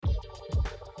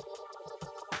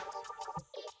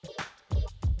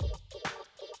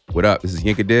What up? This is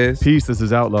Yinka Diz. Peace, this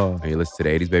is Outlaw. And you listen to the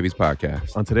 80s Babies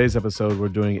podcast. On today's episode, we're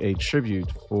doing a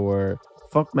tribute for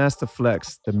Funkmaster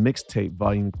Flex, the mixtape,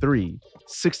 Volume 3,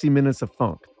 60 Minutes of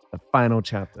Funk, the final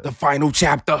chapter. The final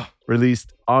chapter.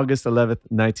 Released August 11th,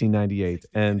 1998.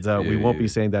 And we won't be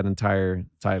saying that entire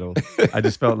title. I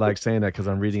just felt like saying that because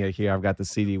I'm reading it here. I've got the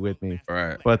CD with me.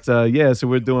 Right. But so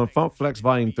we're doing Funk Flex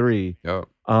Volume 3. Yep.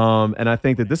 And I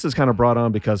think that this is kind of brought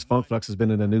on because Funk Flex has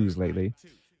been in the news lately.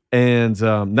 And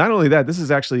not only that, this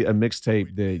is actually a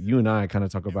mixtape that you and I kind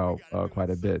of talk about quite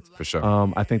a bit. For sure.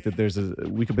 I think that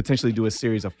we could potentially do a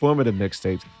series of formative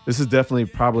mixtapes. This is definitely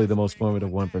probably the most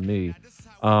formative one for me.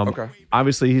 Okay.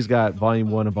 Obviously, he's got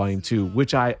Volume 1 and Volume 2,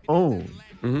 which I own,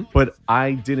 but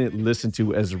I didn't listen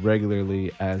to as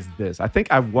regularly as this. I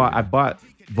think I bought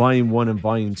Volume 1 and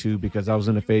Volume 2 because I was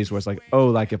in a phase where it's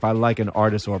like, if I like an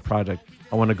artist or a project,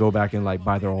 I want to go back and like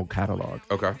buy their whole catalog.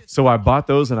 Okay. So I bought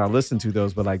those and I listened to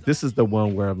those, but like this is the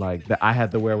one where like that I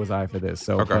had the where was I for this.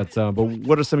 So, Okay. but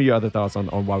what are some of your other thoughts on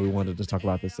why we wanted to talk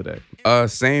about this today?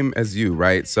 Same as you,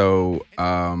 right? So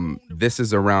this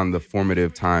is around the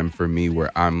formative time for me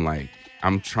where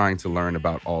I'm trying to learn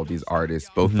about all these artists,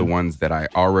 both the ones that I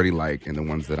already like and the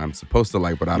ones that I'm supposed to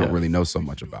like, but I don't really know so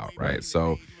much about, right?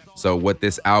 So what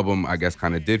this album, I guess,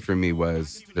 kind of did for me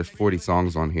was there's 40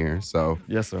 songs on here. So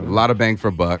Yes, sir. a lot of bang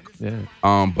for buck. Yeah.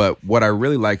 But what I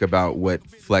really like about what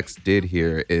Flex did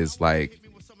here is like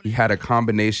he had a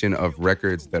combination of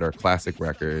records that are classic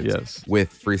records Yes.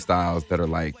 with freestyles that are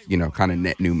like, kind of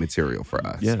net new material for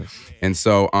us. Yes. And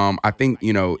so I think,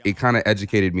 it kind of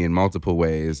educated me in multiple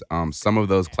ways. Some of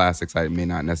those classics I may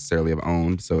not necessarily have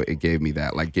owned. So it gave me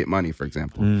that, like Get Money, for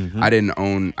example. I didn't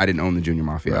own the Junior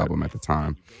Mafia album at the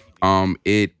time.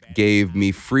 It gave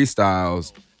me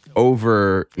freestyles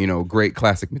over, great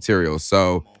classic material.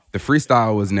 So the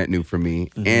freestyle was net new for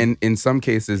me. And in some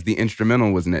cases, the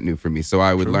instrumental was net new for me. So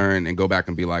I would learn and go back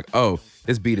and be like, oh,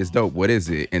 this beat is dope. What is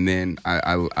it? And then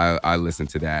I listened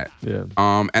to that. Yeah.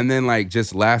 And then like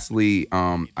just lastly,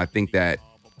 I think that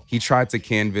he tried to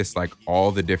canvas like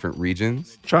all the different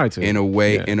regions. Try to. In a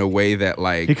way that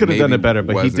like He could have done maybe it better,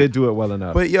 but wasn't. he did do it well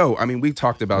enough. But we've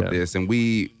talked about this, and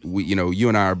we you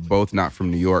and I are both not from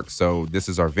New York, so this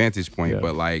is our vantage point. Yeah.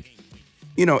 But like,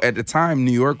 at the time,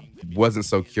 New York wasn't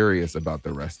so curious about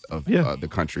the rest of the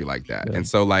country like that, and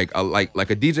so like a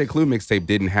DJ Clue mixtape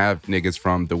didn't have niggas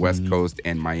from the West Coast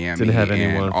and Miami. Didn't have and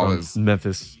anyone all from his,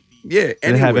 Memphis. yeah,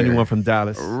 Didn't have anywhere. anyone from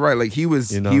Dallas. Right, like he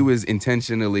was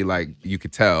intentionally, like you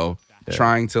could tell,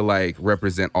 trying to like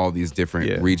represent all these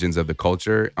different regions of the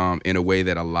culture in a way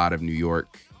that a lot of New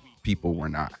York people were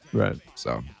not. Right.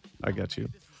 So I got you.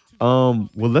 Well,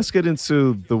 let's get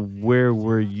into the where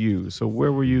were you? So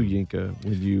where were you, Yinka,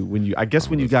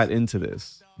 when you got into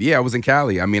this? yeah, I was in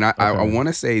Cali. I mean, I want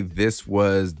to say this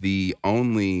was the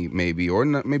only maybe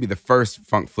the first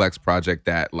Funk Flex project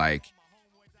that like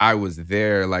I was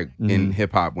there like in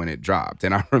hip hop when it dropped.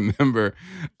 And I remember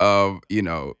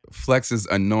Flex's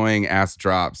annoying ass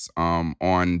drops on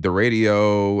the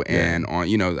radio and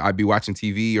on, I'd be watching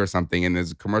TV or something and there's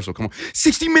a commercial come on.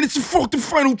 60 minutes to fuck the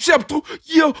final chapter.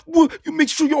 Yeah, well, you make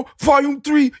sure your volume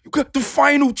 3, you got the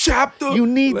final chapter. You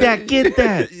need that, get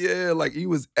that. Yeah, like he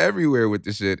was everywhere with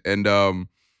the shit. And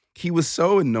he was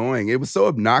so annoying. It was so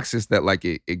obnoxious that like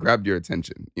it grabbed your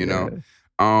attention, you know?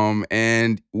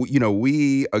 And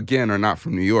we again are not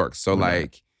from New York, so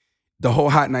like the whole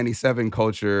Hot 97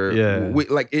 culture,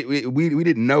 we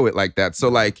didn't know it like that. So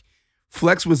like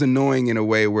Flex was annoying in a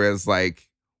way, whereas like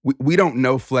we don't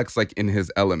know Flex like in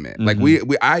his element. Like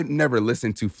I never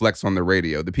listened to Flex on the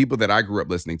radio. The people that I grew up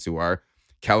listening to are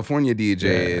California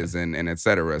DJs and et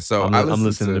cetera. So I'm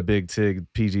listening to Big Tig,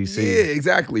 PGC. Yeah,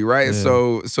 exactly, right?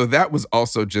 Yeah. So that was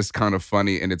also just kind of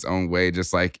funny in its own way,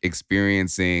 just like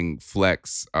experiencing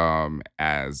Flex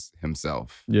as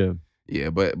himself. Yeah.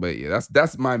 Yeah, but yeah,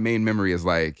 that's my main memory is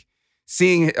like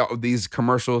seeing these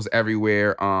commercials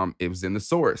everywhere. It was in the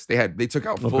Source. They took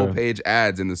out full page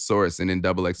ads in the Source and in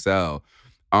XXL.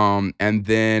 And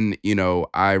then,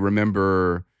 I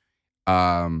remember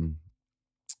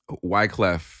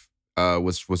Wyclef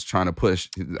was trying to push.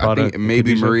 I think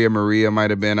maybe Khadijah. Maria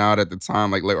might have been out at the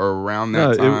time, like or around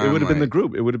that time. It would have been the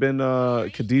group. It would have been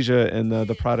Khadijah and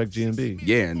the Product GMB.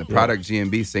 Yeah, and the Product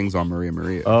GMB sings on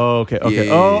Maria. Oh, okay.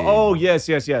 Yeah. Oh, yes.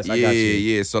 I got you.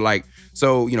 Yeah. So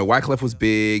Wyclef was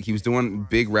big. He was doing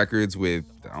big records with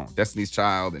Destiny's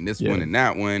Child and this one and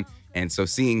that one. And so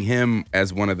seeing him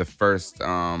as one of the first,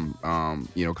 kind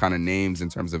of names in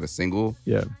terms of a single,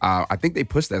 I think they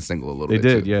pushed that single a little bit. They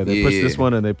did, too. yeah. They pushed this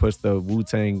one and they pushed the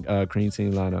Wu-Tang Cream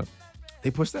Team lineup. They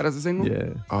pushed that as a single? Yeah.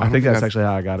 I think that's actually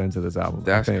how I got into this album.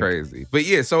 That's crazy. But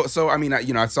yeah, so I mean,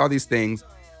 I saw these things.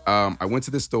 I went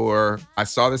to the store. I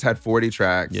saw this had 40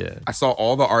 tracks. Yeah. I saw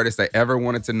all the artists I ever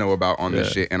wanted to know about on this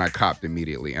Yeah. shit, and I copped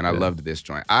immediately. And I loved this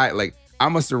joint. I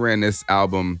must have ran this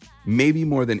album maybe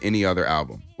more than any other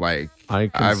album. Like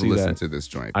I've listened to this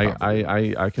joint.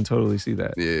 I can totally see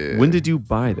that. Yeah. When did you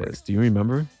buy this? Do you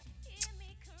remember?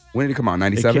 When did it come out?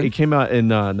 97? It came out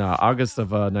in August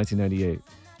of 1998.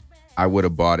 I would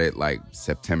have bought it like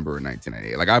September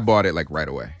 1998. Like I bought it like right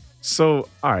away. So,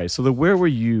 all right. So where were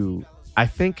you? I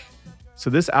think, so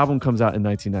this album comes out in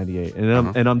 1998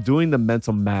 and I'm doing the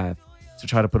mental math to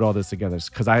try to put all this together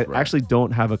because I actually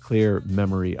don't have a clear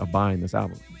memory of buying this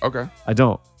album. Okay. I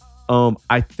don't.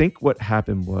 I think what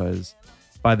happened was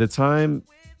by the time,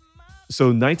 so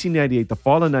 1998, the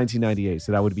fall of 1998,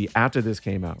 so that would be after this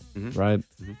came out, right?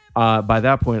 By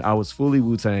that point, I was fully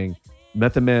Wu-Tang.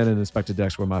 Method Man and Inspector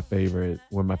Dex were my favorite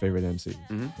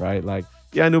MCs, right? Like,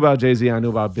 yeah, I knew about Jay-Z, I knew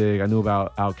about Big, I knew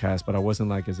about Outkast, but I wasn't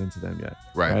like as into them yet,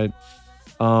 right?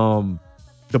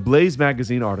 The Blaze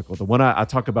magazine article, the one I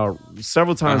talk about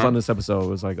several times on this episode,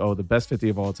 was like, oh, the best 50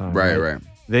 of all time. Right.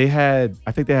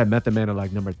 I think they had Method Man at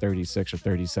like number 36 or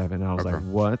 37. And I was like,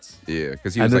 what? Yeah,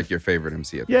 because he was like your favorite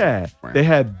MC at the time. Right. They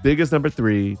had Big as number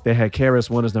 3. They had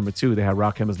KRS-One as number 2. They had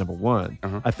Rakim as number 1.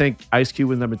 I think Ice Cube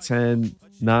was number 10.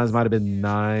 Nas might have been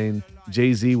 9.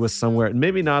 Jay-Z was somewhere.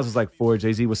 Maybe Nas was like 4.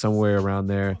 Jay-Z was somewhere around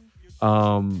there.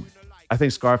 I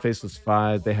think Scarface was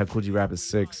 5. They had Kool G Rap as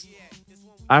 6.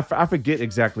 I forget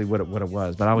exactly what it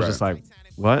was, but I was just like,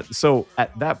 what? So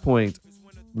at that point,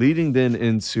 leading then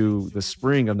into the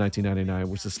spring of 1999,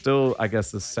 which is still, I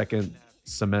guess, the second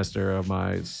semester of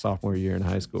my sophomore year in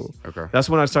high school. Okay. That's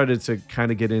when I started to kind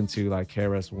of get into like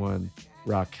KRS-One,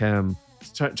 Rakim,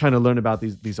 trying to learn about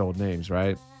these old names,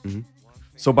 right?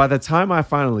 So by the time I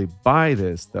finally buy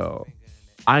this, though,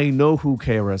 I know who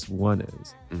KRS-One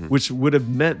is, which would have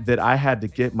meant that I had to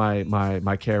get my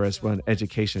KRS-One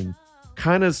education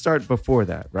kind of start before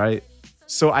that, right?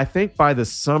 So I think by the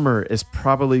summer is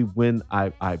probably when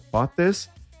I bought this.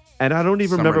 And I don't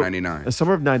even remember. The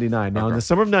summer of 99. Now, in the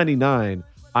summer of 99,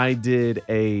 I did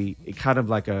a kind of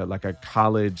like a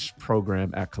college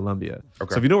program at Columbia.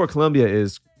 So if you know where Columbia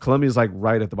is like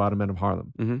right at the bottom end of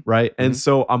Harlem, right? And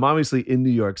so I'm obviously in New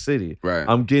York City. Right.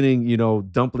 I'm getting,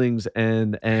 dumplings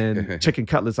and chicken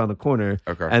cutlets on the corner.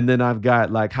 And then I've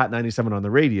got like Hot 97 on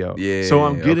the radio. Yeah. So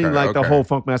I'm getting the whole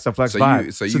Funkmaster Flex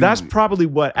vibe. So that's probably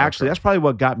what that's probably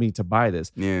what got me to buy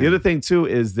this. Yeah. The other thing too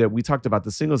is that we talked about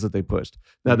the singles that they pushed.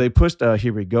 Now they pushed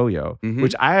Here We Go Yo,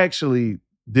 which I actually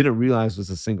didn't realize was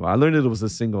a single. I learned it was a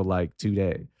single like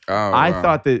today. I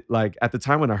thought that like at the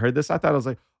time when I heard this, I thought I was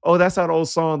like, oh, that's that old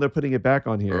song. They're putting it back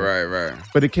on here. Right.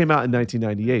 But it came out in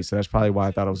 1998, so that's probably why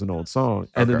I thought it was an old song.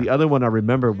 And then the other one I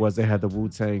remember was they had the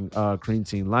Wu-Tang Cream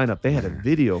Team lineup. They had a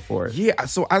video for it. Yeah,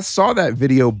 so I saw that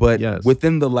video, but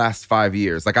within the last 5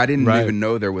 years. Like I didn't even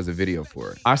know there was a video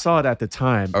for it. I saw it at the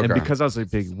time. And because I was a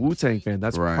big Wu-Tang fan,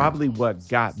 that's probably what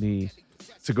got me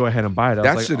to go ahead and buy it.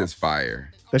 That shit is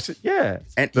fire. That shit, yeah.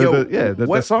 And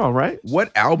the song, right?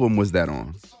 What album was that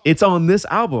on? It's on this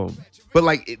album. But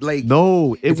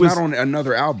no, it's not on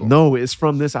another album. No, it's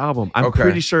from this album. I'm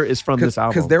pretty sure it's from this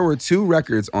album. Because there were 2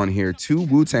 records on here, 2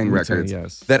 Wu-Tang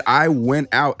records that I went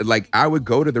out, like I would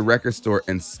go to the record store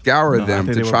and scour them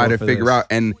to try to figure out.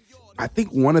 And I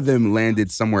think one of them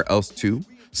landed somewhere else too.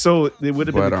 So it would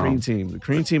have been the Cream Team. The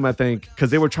Cream Team, I think,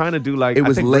 because they were trying to do like it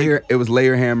was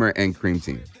Layer Hammer and Cream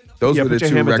Team. Those were the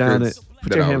 2 records.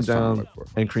 Put your hand down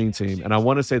and Cream Team. And I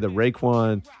want to say that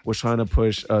Raekwon was trying to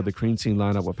push the Cream Team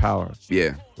lineup with Power.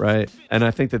 Yeah. Right? And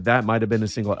I think that might have been a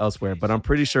single elsewhere, but I'm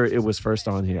pretty sure it was first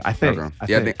on here. I think.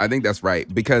 I think that's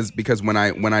right. Because when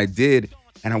I did,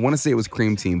 and I want to say it was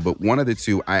Cream Team, but one of the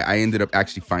 2, I ended up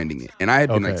actually finding it. And I had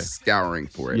been like scouring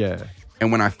for it. Yeah.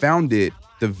 And when I found it,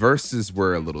 the verses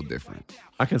were a little different.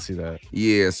 I can see that.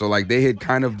 Yeah, so like they had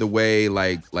kind of the way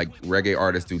like reggae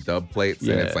artists do dub plates,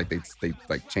 and it's like they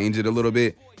like change it a little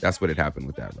bit. That's what had happened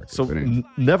with that record. So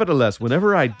nevertheless,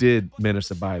 whenever I did manage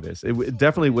to buy this, it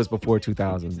definitely was before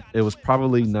 2000. It was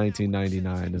probably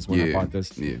 1999 is when I bought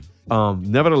this. Yeah.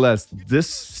 Nevertheless, this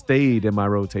stayed in my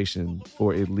rotation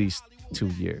for at least 2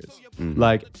 years.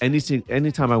 Like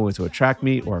anytime I went to a track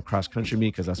meet or a cross country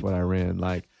meet, because that's what I ran.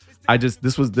 Like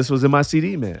this was in my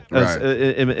CD, man. In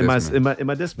my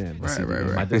Discman.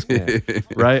 My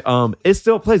Discman. Right? It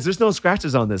still plays. There's no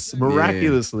scratches on this.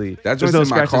 Miraculously. That's just in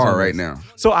my car right now.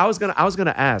 So I was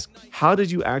gonna ask, how did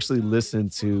you actually listen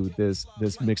to this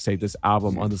mixtape, this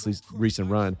album on this recent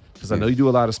run? Because I know you do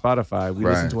a lot of Spotify. We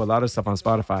listen to a lot of stuff on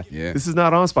Spotify. Yeah. This is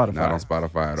not on Spotify. Not on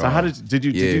Spotify at all. So how did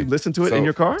you listen to it in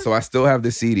your car? So I still have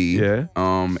the CD. Yeah.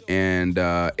 And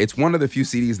it's one of the few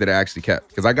CDs that I actually kept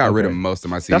because I got rid of most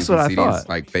of my CDs. what the I CDs thought.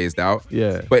 like phased out.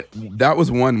 Yeah. But that was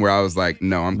one where I was like,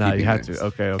 no, I'm Nah, keeping you had this. to.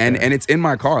 Okay. And it's in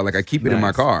my car. Like I keep it in my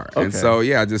Nice. car. And Okay. so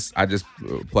yeah, I just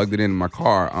plugged it in my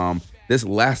car. This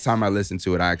last time I listened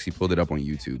to it, I actually pulled it up on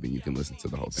YouTube, and you can listen to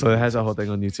the whole thing. So it has a whole thing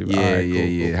on YouTube. Yeah, All right,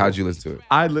 yeah. cool. How'd you listen to it?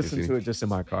 I listened to it just in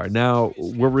my car. Now,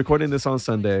 we're recording this on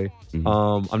Sunday.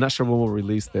 I'm not sure when we'll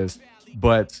release this,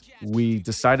 but we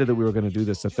decided that we were going to do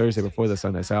this the Thursday before the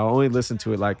Sunday. So I only listened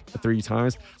to it like 3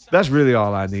 times. That's really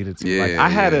all I needed to. Yeah, like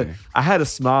I had a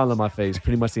smile on my face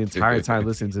pretty much the entire time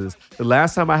listening to this. The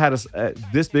last time I had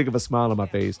this big of a smile on my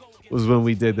face was when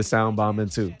we did the Sound Bombing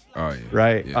 2. Oh yeah.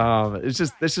 Right? Yeah. It's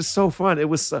just so fun. It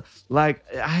was like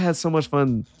I had so much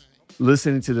fun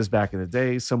listening to this back in the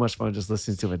day, so much fun just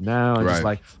listening to it now. And just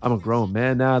like, I'm a grown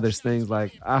man now. There's things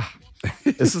like,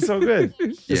 this is so good.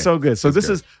 It's so good. So this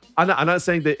is, I'm not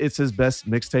saying that it's his best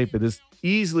mixtape, but it's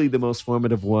easily the most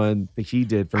formative one that he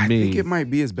did for me. I think it might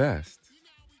be his best.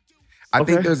 I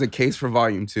think there's a case for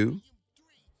volume 2.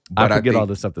 But I forget all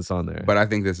the stuff that's on there. But I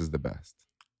think this is the best.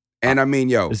 And I mean,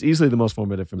 yo, it's easily the most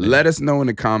formative for me. Let us know in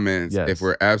the comments if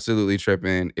we're absolutely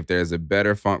tripping, if there's a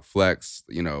better Funk Flex,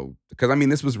 because I mean,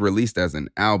 this was released as an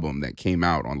album that came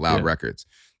out on Loud Records.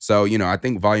 So, I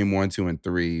think volume 1, 2, and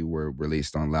 3 were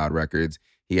released on Loud Records.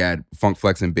 He had Funk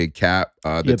Flex and Big Cap,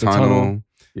 the Tunnel.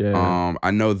 Yeah. I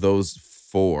know those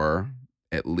 4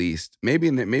 at least.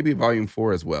 Maybe volume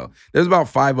 4 as well. There's about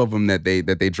 5 of them that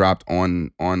they dropped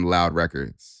on Loud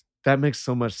Records. That makes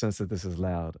so much sense that this is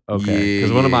Loud. Okay.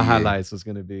 Because one of my highlights was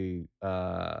going to be,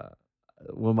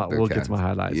 we'll get to my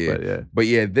highlights. But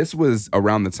yeah, this was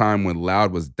around the time when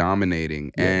Loud was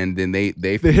dominating. And then they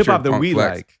the featured hip hop that Funk we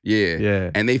Flex. like.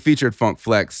 Yeah. And they featured Funk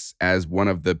Flex as one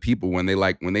of the people when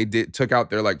they took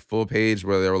out their like full page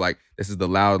where they were like, this is the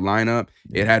Loud lineup.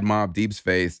 It had Mobb Deep's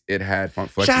face. It had Funk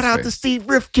Flex's Shout out face. to Steve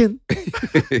Rifkin.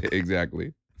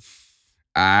 Exactly.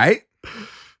 All right.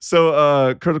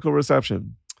 So critical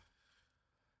reception.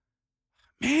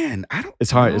 Man, I don't. It's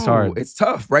hard. know. It's hard. It's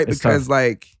tough, right? It's because tough.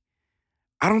 like,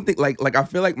 I don't think like I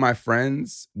feel like my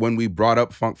friends when we brought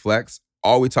up Funk Flex,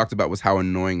 all we talked about was how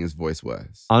annoying his voice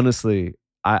was. Honestly,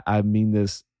 I mean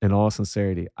this in all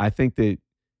sincerity. I think that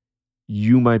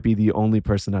you might be the only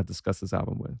person I discussed this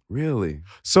album with. Really?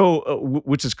 So,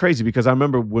 which is crazy because I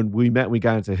remember when we met, we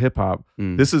got into hip hop.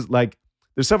 This is like.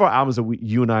 There's several albums that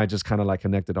you and I just kind of like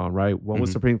connected on, right? One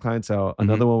was Supreme Clientele.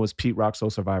 Another one was Pete Rock, Soul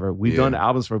Survivor. We've done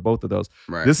albums for both of those.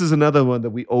 Right. This is another one that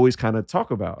we always kind of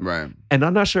talk about. Right. And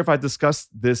I'm not sure if I discussed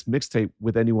this mixtape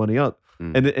with anyone else.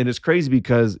 And it's crazy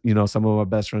because, some of my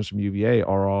best friends from UVA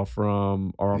are all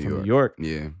from New York.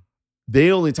 Yeah.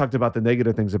 They only talked about the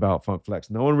negative things about Funk Flex.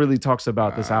 No one really talks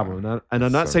about this album. And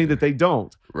I'm not saying that they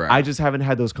don't. Right. I just haven't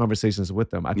had those conversations with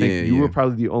them. I think you were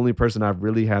probably the only person I've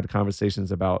really had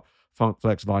conversations about Funk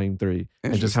Flex Volume 3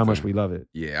 and just how much we love it.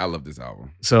 Yeah, I love this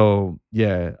album. So,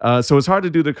 yeah. So it's hard to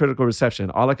do the critical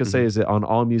reception. All I can say is that on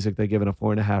All Music, they give it a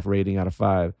 4.5 rating out of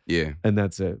 5. Yeah. And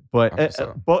that's it. But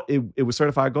it was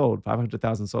certified gold,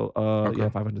 500,000 sold. Yeah,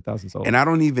 500,000 sold. And I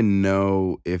don't even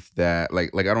know if that,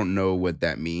 like I don't know what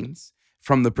that means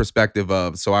from the perspective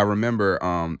of, so I remember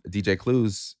DJ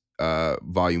Clue's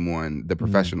Volume 1, The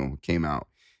Professional, came out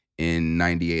in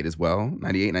 98 as well,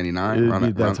 98, 99,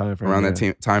 around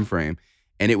that time frame.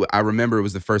 And I remember it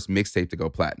was the first mixtape to go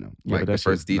platinum, like the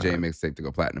first DJ mixtape to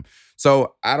go platinum.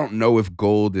 So I don't know if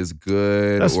gold is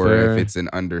good if it's an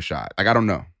undershot. Like, I don't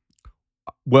know.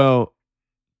 Well,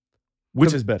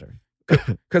 which is better?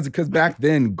 Because back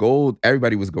then, gold,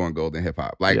 everybody was going gold in hip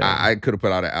hop. Like I could have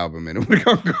put out an album and it would have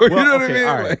gone gold. You know what I mean?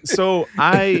 All right. Like, so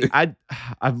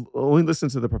I've only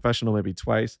listened to The Professional maybe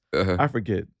twice. I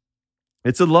forget.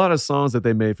 It's a lot of songs that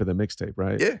they made for the mixtape,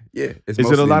 right? Yeah. Is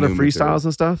it a lot of freestyles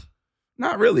and stuff?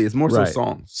 Not really. It's more so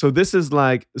songs. So this is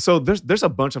like, there's a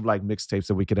bunch of like mixtapes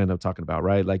that we could end up talking about,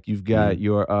 right? Like you've got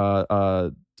your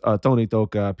Tony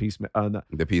Toka,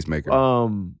 The Peacemaker.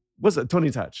 What's it? Tony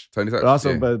Touch. Tony Touch. But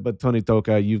also, but Tony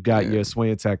Toka, you've got your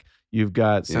Sway Tech, you've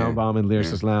got Sound Bomb and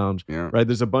Lyricist Lounge, right?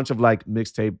 There's a bunch of like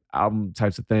mixtape album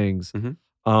types of things.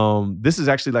 This is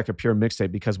actually like a pure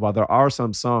mixtape because while there are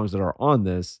some songs that are on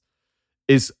this,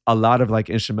 it's a lot of like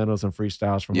instrumentals and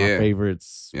freestyles from our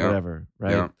favorites, whatever,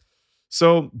 right? Yeah.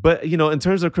 So, but in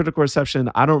terms of critical reception,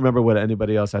 I don't remember what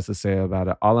anybody else has to say about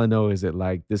it. All I know is that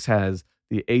like this has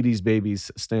the 80s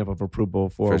Babies stamp of approval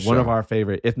for one of our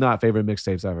favorite, if not favorite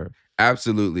mixtapes ever.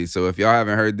 Absolutely. So if y'all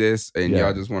haven't heard this and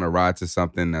y'all just want to ride to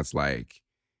something that's like,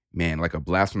 man, like a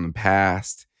blast from the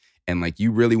past, and like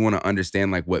you really want to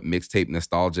understand like what mixtape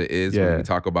nostalgia is when we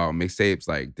talk about mixtapes,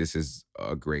 like this is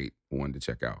a great one to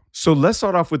check out. So let's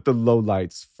start off with the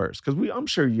lowlights first, because I'm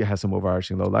sure you have some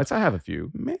overarching lowlights. I have a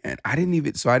few. Man, I didn't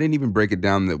even break it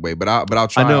down that way, but I'll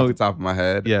try off the top of my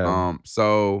head. Yeah.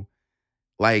 So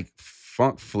like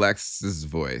Funk Flex's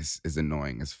voice is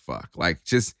annoying as fuck. Like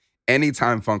just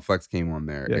anytime Funk Flex came on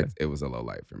there, it was a low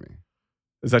light for me.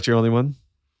 Is that your only one?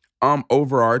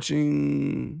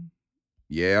 Overarching,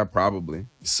 yeah, probably.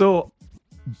 So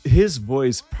his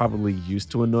voice probably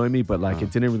used to annoy me, but like I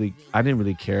didn't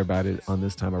really care about it on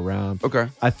this time around. Okay.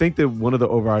 I think that one of the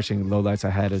overarching lowlights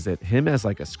I had is that him as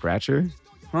like a scratcher.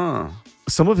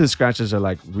 Some of his scratches are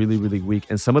like really, really weak,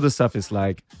 and some of the stuff is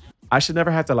like I should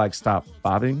never have to like stop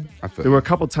bobbing. There were a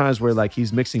couple times where like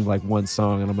he's mixing like one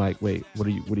song and I'm like, wait, what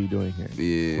are you doing here?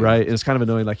 Yeah. Right? And it's kind of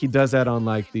annoying. Like he does that on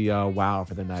like the Wow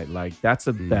for the Night. Like that's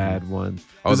a bad one.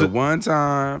 Oh, the one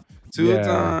time, two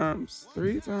times,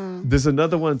 three times. There's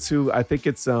another one too. I think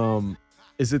it's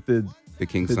is it the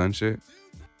King Sun shit?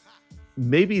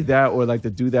 Maybe that, or like to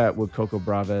do that with Coco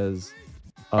Braves.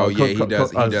 He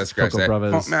does scratch Coco that.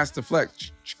 Braves. Funk Master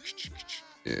Flex.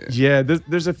 Yeah,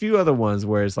 there's a few other ones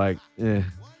where it's like, eh.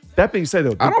 That being said,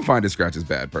 though, I don't find his scratches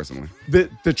bad personally.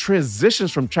 The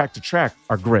transitions from track to track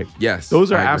are great. Yes,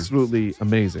 those are absolutely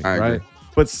amazing, I right? agree.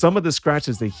 But some of the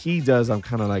scratches that he does, I'm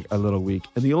kind of like a little weak.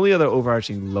 And the only other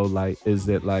overarching low light is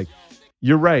that like,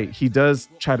 you're right, he does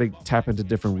try to tap into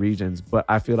different regions, but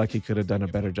I feel like he could have done a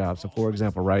better job. So for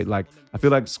example, right, like I feel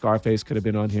like Scarface could have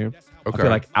been on here. Okay. I feel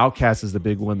like Outkast is the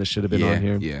big one that should have been on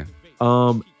here. Yeah.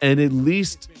 And at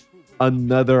least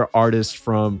another artist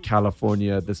from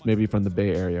California that's maybe from the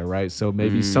Bay Area, right? So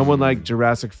maybe someone like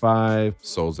Jurassic 5,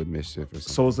 Souls of Mischief or something.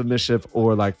 Souls of Mischief,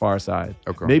 or like Pharcyde.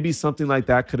 Okay. Maybe something like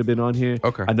that could have been on here.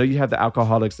 Okay. I know you have the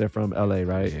Alcoholics, they're from LA,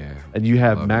 right? Yeah. And you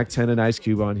have Mac 10 and Ice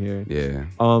Cube on here. Yeah.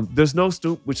 There's no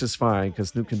Snoop, which is fine because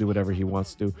Snoop can do whatever he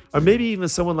wants to do. Or maybe even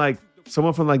someone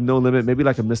from like No Limit, maybe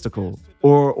like a Mystical,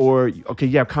 or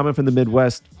Common from the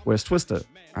Midwest. Where's Twista?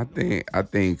 I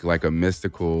think like a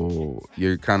Mystical,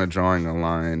 you're kind of drawing a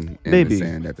line in the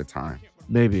sand at the time.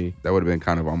 Maybe that would have been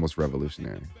kind of almost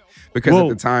revolutionary, because at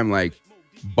the time, like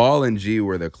Ball and G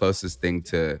were the closest thing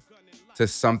to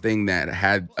something that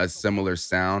had a similar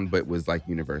sound but was like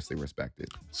universally respected.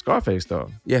 Scarface though.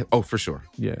 Yeah. Oh, for sure.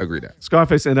 Yeah. Agree that.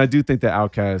 Scarface, and I do think that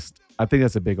Outkast, I think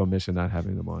that's a big omission not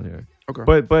having them on here.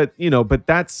 Okay. But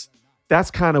that's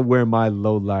kind of where my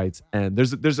low lights end.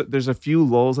 There's a few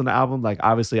lulls in the album. Like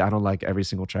obviously I don't like every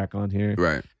single track on here.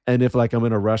 Right. And if like I'm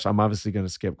in a rush, I'm obviously gonna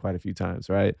skip quite a few times,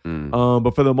 right?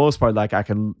 But for the most part, like I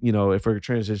can, if we're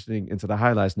transitioning into the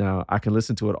highlights now, I can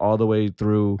listen to it all the way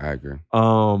through. I agree.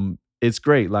 It's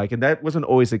great. Like, and that wasn't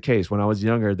always the case. When I was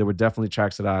younger, there were definitely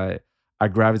tracks that I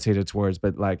gravitated towards.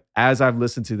 But like as I've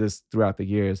listened to this throughout the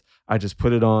years, I just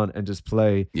put it on and just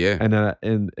play. Yeah.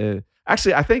 And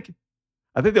actually, I think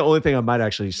the only thing I might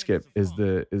actually skip is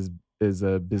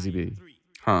Busy Bee.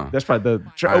 Huh. That's probably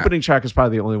the opening track is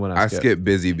probably the only one I skip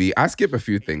Busy Bee. I skip a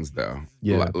few things though.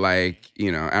 Yeah. Like,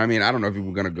 I mean, I don't know if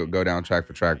we're gonna go down track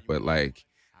for track, but like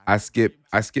I skip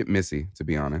Missy, to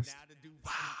be honest.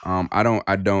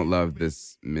 I don't love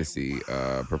this Missy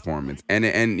performance, and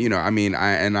I mean,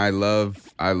 I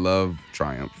love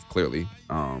Triumph clearly,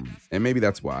 and maybe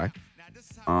that's why.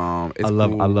 I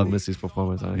love Missy's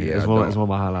performance on here. Yeah, it's one of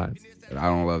my highlights. I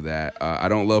don't love that. I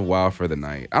don't love Wild for the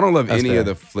Night. I don't love any of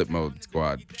the Flip Mode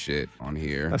Squad shit on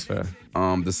here. That's fair.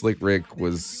 The Slick Rick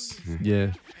was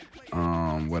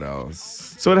what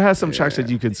else? So it has some tracks that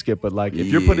you can skip, but like if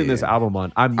you're putting this album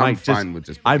on, I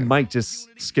might just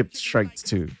skip straight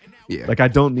to. Yeah. Like I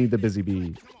don't need the Busy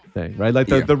Bee thing, right? Like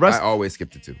the rest. I always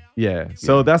skip the two. Yeah.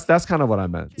 So that's kind of what I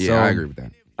meant. Yeah, so, I agree with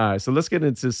that. All right, so let's get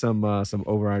into some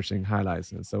overarching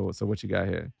highlights. And so what you got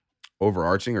here?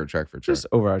 Overarching or track for track? Just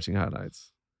overarching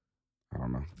highlights. I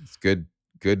don't know. It's good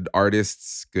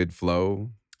artists, good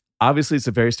flow. Obviously, it's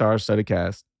a very star-studded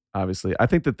cast. Obviously, I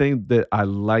think the thing that I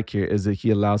like here is that he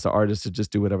allows the artists to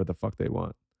just do whatever the fuck they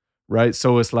want, right?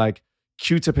 So it's like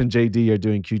Q-Tip and JD are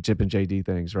doing Q-Tip and JD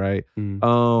things, right?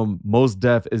 Mos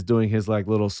Def is doing his like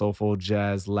little soulful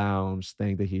jazz lounge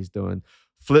thing that he's doing.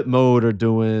 Flip Mode are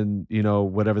doing,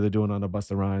 whatever they're doing on the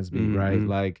Busta Rhymes beat, right?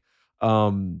 Like,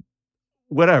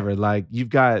 whatever. Like you've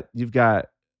got.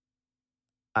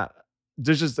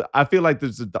 There's just, I feel like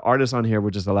the artists on here were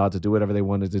just allowed to do whatever they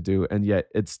wanted to do, and yet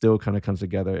it still kind of comes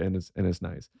together and it's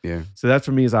nice. Yeah. So that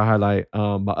for me is our highlight.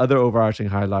 My other overarching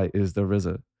highlight is the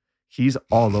RZA. He's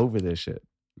all over this shit.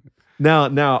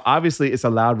 Now, obviously, it's a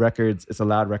Loud Records. It's a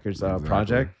Loud Records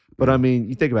project. But I mean,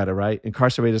 you think about it, right?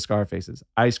 Incarcerated Scarfaces,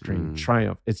 Ice Cream,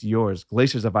 Triumph, It's Yours,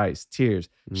 Glaciers of Ice, Tears,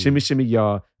 Shimmy Shimmy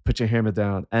Y'all, Put Your Hammer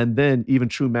Down, and then even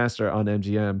True Master on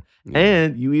MGM. Yeah.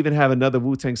 And you even have another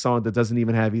Wu-Tang song that doesn't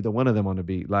even have either one of them on the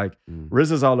beat. Like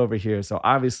RZA's all over here. So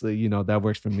obviously, you know, that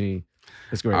works for me.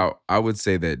 It's great. I would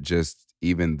say that just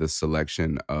even the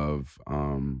selection of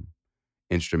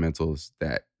instrumentals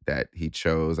that he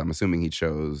chose, I'm assuming he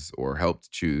chose or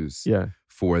helped choose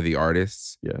for the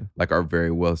artists, like are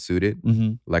very well suited.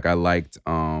 Mm-hmm. Like I liked,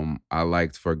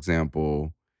 for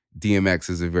example, DMX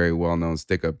is a very well-known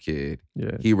stick-up kid.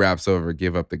 Yeah. He raps over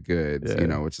Give Up the Goods, you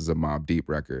know, which is a Mobb Deep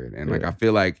record. And like I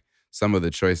feel like some of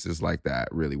the choices like that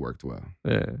really worked well.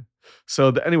 Yeah. So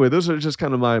anyway, those are just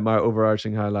kind of my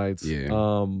overarching highlights.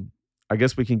 Yeah. I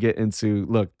guess we can get into,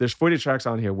 look, there's 40 tracks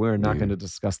on here. We're not going to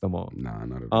discuss them all. Nah,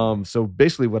 not at all. So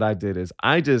basically what I did is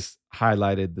I just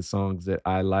highlighted the songs that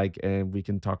I like and we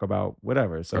can talk about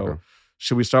whatever. So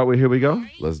should we start with Here We Go?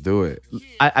 Let's do it.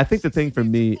 I think the thing for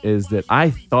me is that I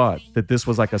thought that this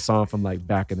was like a song from like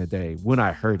back in the day when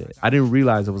I heard it. I didn't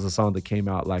realize it was a song that came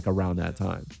out like around that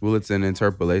time. Well, it's an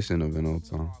interpolation of an old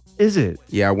song. Is it?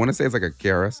 Yeah, I want to say it's like a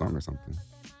KRS song or something.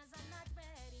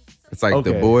 It's like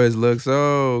the boys look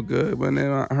so good when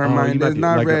her mind is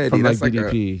not ready. From that's like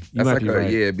BDP. That's like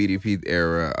a BDP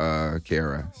era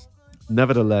KRS.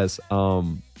 Nevertheless,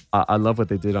 I love what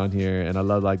they did on here, and I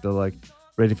love like the like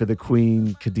Ready for the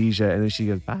Queen, Khadijah, and then she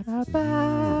goes ba da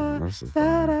ba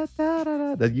da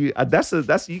da da da.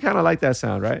 That's you kind of like that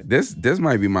sound, right? This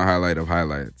might be my highlight of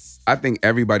highlights. I think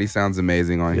everybody sounds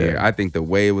amazing on here. I think the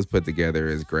way it was put together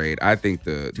is great. I think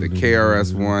the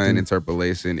KRS-One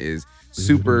interpolation is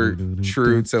super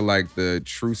true to like the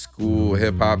true school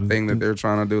hip hop thing that they're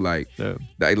trying to do.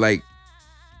 Like,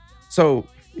 so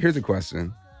here's a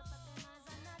question: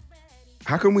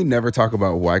 how come we never talk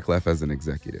about Wyclef as an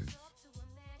executive?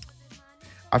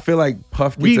 I feel like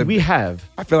Puff gets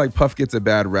I feel like Puff gets a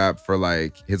bad rap for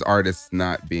like his artists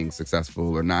not being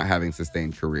successful or not having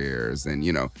sustained careers, and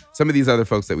you know some of these other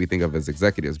folks that we think of as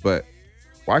executives, but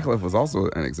Wyclef was also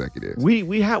an executive. We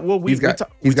talked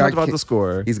about the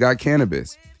score. He's got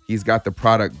Cannabis. He's got the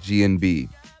product G&B.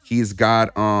 He's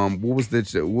got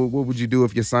what would you do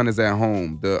if your son is at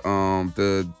home?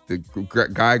 The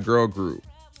guy girl group.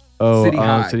 Oh,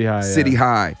 City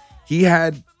High. He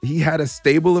had a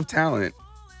stable of talent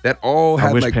that all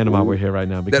had. I wish like Panama were here right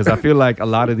now because I feel like a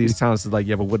lot of these talents is like,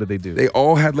 yeah, but what did they do? They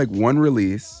all had like one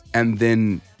release, and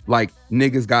then like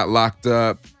niggas got locked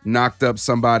up, knocked up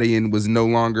somebody, and was no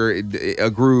longer a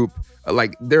group.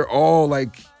 Like they're all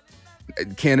like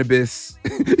Cannabis.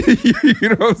 You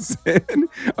know what I'm saying?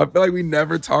 I feel like we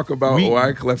never talk about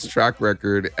Wyclef's track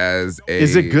record as a.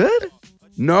 Is it good?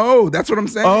 No, that's what I'm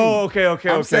saying. Oh, okay.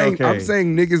 I'm saying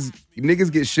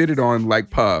niggas get shitted on like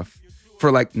Puff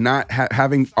for like not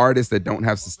having artists that don't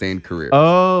have sustained careers. And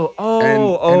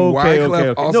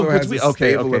Wyclef also has a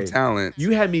stable of talent.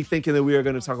 You had me thinking that we were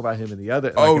going to talk about him in the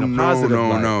other.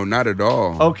 No, not at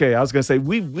all. Okay, I was going to say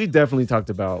we definitely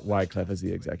talked about Wyclef as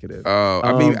the executive.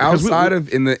 I mean, outside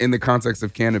of in the context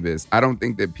of Cannabis, I don't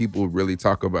think that people really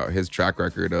talk about his track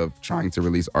record of trying to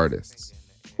release artists.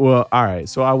 Well, all right.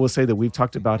 So I will say that we've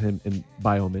talked about him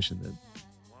by omission then.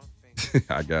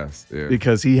 I guess, yeah.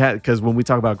 Because when we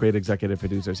talk about great executive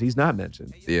producers, he's not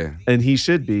mentioned. Yeah. And he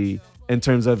should be in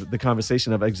terms of the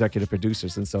conversation of executive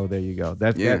producers. And so there you go.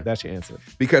 That's your answer.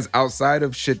 Because outside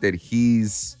of shit that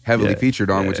he's heavily featured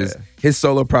on, which is his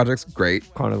solo projects,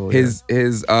 great. Carnival, his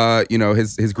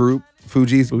group,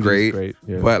 Fuji's great.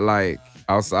 Yeah. But like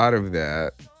outside of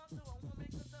that.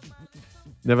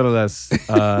 Nevertheless,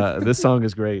 this song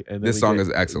is great. And this song is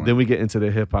excellent. Then we get into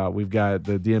the hip hop. We've got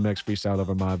the DMX freestyle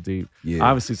over Mobb Deep. Yeah.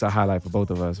 Obviously, it's a highlight for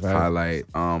both of us, right? Highlight.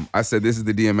 I said this is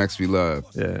the DMX we love.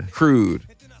 Yeah. Crude,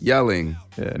 yelling,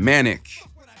 manic.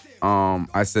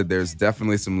 I said there's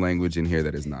definitely some language in here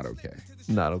that is not okay.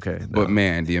 Not okay. No. But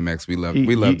man, DMX, we love you.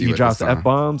 He drops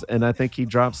F-bombs, and I think he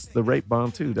drops the rape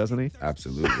bomb too, doesn't he?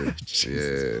 Absolutely.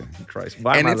 Yeah. Christ,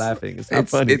 why am I laughing? It's not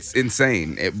funny. It's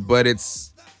insane, but it's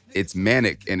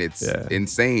manic and it's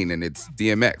insane and it's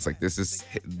DMX. Like this is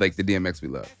like the DMX we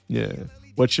love. Yeah.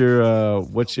 What's your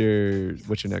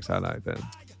next highlight then?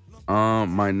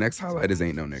 My next highlight is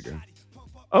Ain't No Nigga.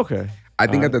 Okay. I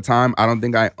think at the time I don't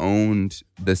think I owned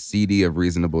the CD of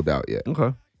Reasonable Doubt yet.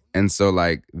 Okay. And so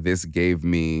like this gave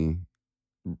me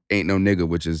Ain't No Nigga,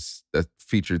 which is a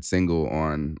featured single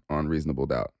on Reasonable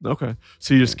Doubt. Okay.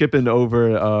 So you're skipping over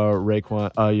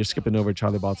Raekwon, you're skipping over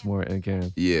Charlie Baltimore and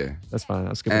Cam. Yeah. That's fine.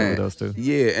 I'm skipping over those two.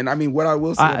 Yeah, and I mean what I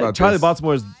will say about Charlie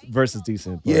Baltimore's verse is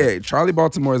decent. But. Yeah, Charlie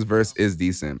Baltimore's verse is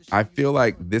decent. I feel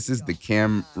like this is the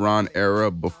Cam'ron era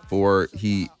before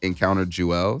he encountered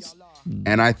Juelz.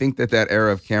 And I think that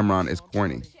era of Cam'ron is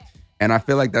corny. And I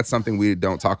feel like that's something we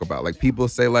don't talk about. Like people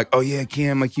say like, oh yeah,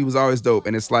 Cam, like he was always dope.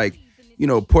 And it's like, you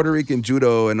know, Puerto Rican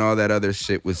judo and all that other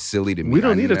shit was silly to me. We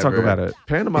don't need to talk about it.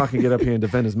 Panama can get up here and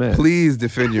defend his man. Please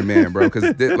defend your man, bro.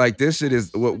 Because like this shit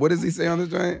is, what does he say on the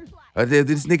joint?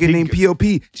 This nigga named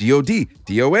P.O.P. G.O.D.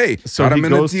 D.O.A. So he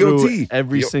goes through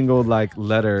every single like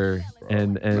letter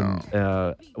and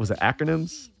was it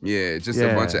acronyms? Yeah, just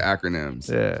a bunch of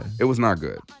acronyms. Yeah. It was not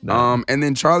good. No. And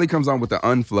then Charlie comes on with the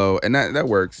unflow, and that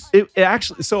works. It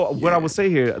actually, so what I would say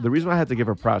here, the reason why I had to give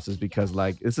her props is because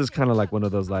like this is kind of like one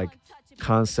of those like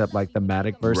concept like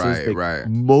thematic verses that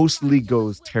mostly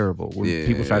goes terrible when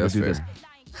people try to do this.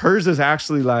 Hers is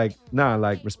actually like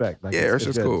like respect. Like, hers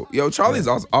is cool. Yo, Charlie's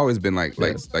always been like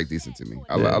decent to me.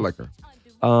 I like her.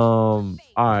 All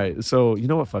right, so you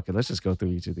know what? Fuck it. Let's just go through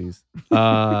each of these.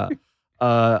 All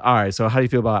right. So how do you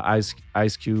feel about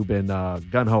Ice Cube and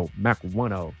Gun Ho Mac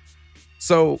 10?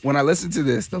 So when I listened to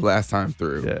this the last time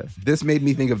through, this made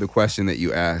me think of the question that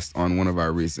you asked on one of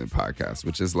our recent podcasts,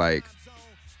 which is like,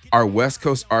 are West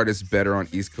Coast artists better on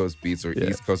East Coast beats or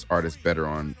East Coast artists better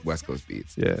on West Coast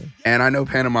beats? Yeah. And I know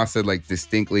Panama said like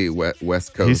distinctly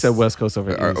West Coast. He said West Coast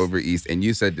over East. And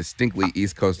you said distinctly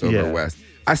East Coast over West.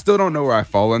 I still don't know where I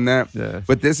fall on that. Yeah.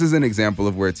 But this is an example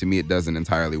of where to me it doesn't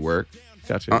entirely work.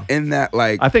 Gotcha. In that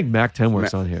like. I think Mac 10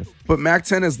 works on here. But Mac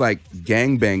 10 is like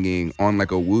gangbanging on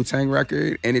like a Wu-Tang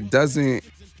record. And it doesn't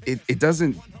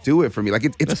do it for me. Like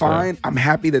it's fine. Fair. I'm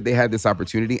happy that they had this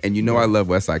opportunity, and you know I love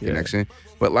West Side Connection,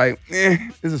 but like, this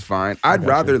is fine. I'd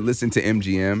rather listen to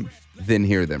MGM than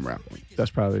hear them rapping. That's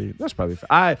probably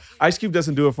fair. Ice Cube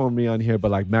doesn't do it for me on here,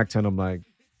 but like Mac 10, I'm like,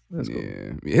 that's cool.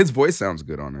 His voice sounds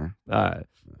good on there. All right.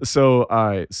 So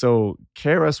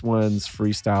KRS-One's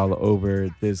freestyle over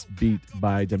this beat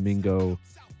by Domingo,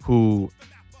 who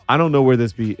I don't know where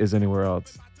this beat is anywhere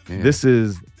else. Yeah. This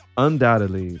is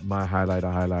undoubtedly my highlight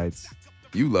of highlights.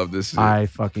 You love this shit. I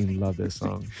fucking love this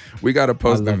song. We gotta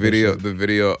post the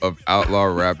video of Outlaw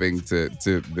rapping to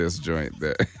this joint.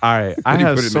 All right, I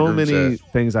have so many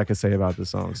things I could say about this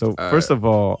song. So first of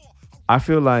all, I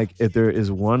feel like if there is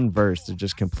one verse that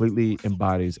just completely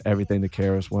embodies everything that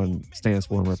KRS-One stands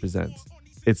for and represents,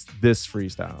 it's this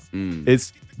freestyle.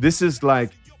 This is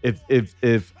like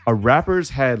if a rappers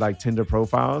had like Tinder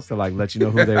profiles to like let you know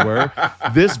who they were,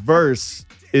 this verse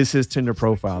is his Tinder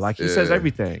profile. Like he says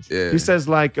everything. Yeah. He says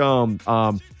like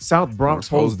South Bronx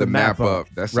holds the map up.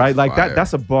 That's right. Like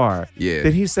that's a bar. Yeah.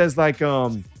 Then he says like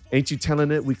ain't you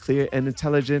telling it we clear and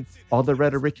intelligent? All the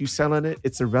rhetoric you selling it,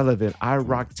 it's irrelevant. I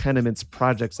rock tenements,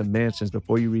 projects, and mansions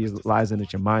before you realizing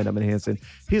it's your mind I'm enhancing.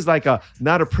 He's like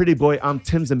not a pretty boy, I'm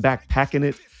Tim's and backpacking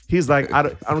it. He's like, I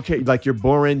don't care, like you're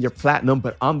boring, you're platinum,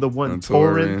 but I'm the one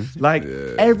touring. Like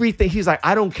everything. He's like,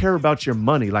 I don't care about your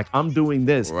money. Like I'm doing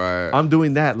this, I'm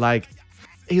doing that. Like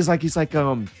he's like,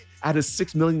 out of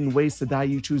 6 million ways to die,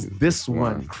 you choose this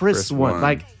one, Chris one.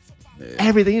 Like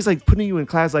everything. He's like putting you in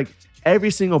class. Like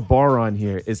every single bar on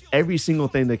here is every single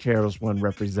thing that KRS-One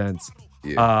represents.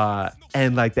 Yeah.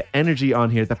 And like the energy on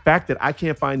here, the fact that I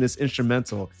can't find this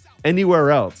instrumental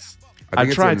anywhere else. I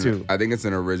think it's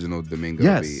an original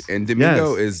Domingo beat. And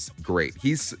Domingo is great.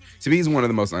 He's one of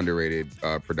the most underrated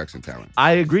production talent.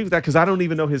 I agree with that because I don't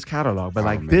even know his catalog.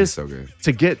 But this, so good.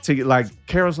 to get like,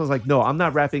 Karos was like, no, I'm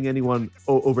not rapping anyone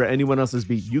over anyone else's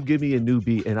beat. You give me a new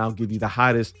beat and I'll give you the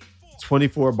hottest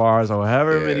 24 bars or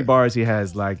however many bars he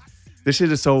has. Like, this shit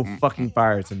is so fucking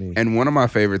fire to me. And one of my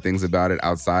favorite things about it,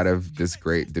 outside of this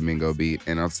great Domingo beat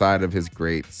and outside of his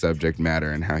great subject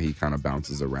matter and how he kind of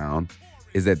bounces around,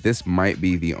 is that this might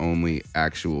be the only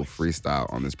actual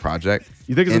freestyle on this project.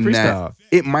 You think it's a freestyle?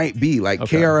 It might be. Like,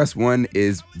 KRS-One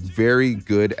is very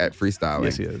good at freestyling.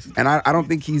 Yes, he is. And I don't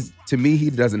think to me, he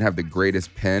doesn't have the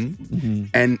greatest pen.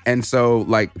 Mm-hmm. And so,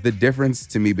 like, the difference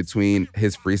to me between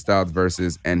his freestyled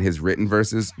verses and his written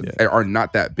verses are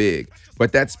not that big.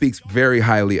 But that speaks very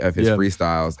highly of his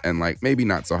freestyles and, like, maybe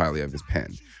not so highly of his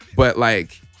pen. But,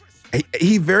 like,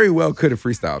 he very well could have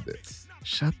freestyled this.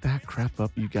 Shut that crap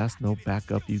up. You guys know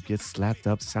backup. You get slapped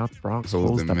up. South Bronx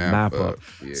holds the map up.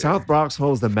 Yeah. South Bronx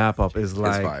holds the map up is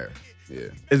like... It's fire. Yeah.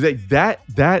 Is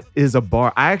that is a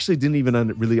bar. I actually didn't even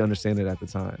really understand it at the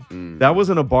time. That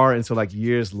wasn't a bar until like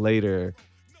years later.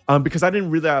 Because I didn't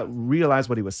really realize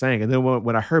what he was saying. And then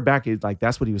when I heard back, it's like,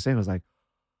 that's what he was saying. I was like,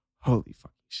 holy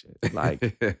fucking shit.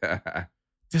 Like,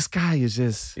 this guy is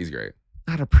just... He's great.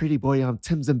 Not a pretty boy, I'm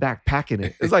Tim's and backpacking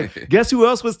it. It's like, guess who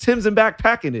else was Tim's and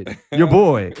backpacking it? Your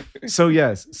boy. So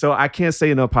yes, so I can't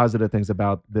say enough positive things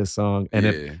about this song. And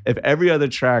if every other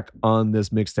track on this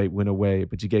mixtape went away,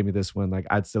 but you gave me this one, like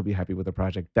I'd still be happy with the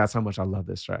project. That's how much I love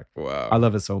this track. Wow. I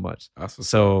love it so much.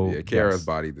 So Kara's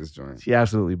bodied this joint. She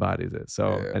absolutely bodies it. So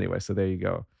anyway, so there you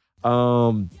go.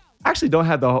 actually don't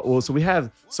have the well. So we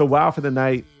have So Wild for the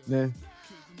Night.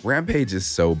 Rampage is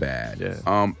so bad.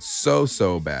 Yeah.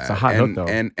 So bad. It's a hot hook though.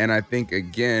 And I think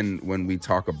again when we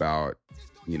talk about,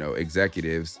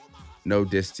 executives, no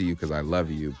diss to you because I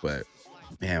love you, but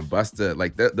man, Busta,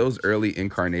 like those early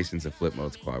incarnations of Flip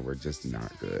Mode Squad were just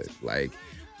not good. Like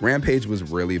Rampage was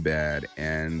really bad,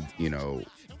 and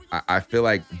I feel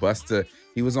like Busta,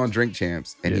 he was on Drink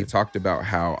Champs, and he talked about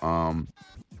how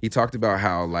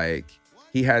like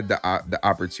he had the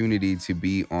opportunity to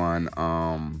be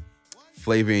on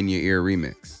Flavor in Your Ear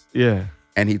remix. Yeah.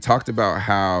 And he talked about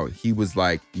how he was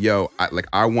like, yo,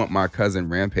 I want my cousin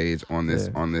Rampage on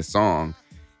this song.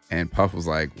 And Puff was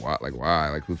like, what? Like, why?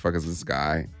 Like, who the fuck is this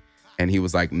guy? And he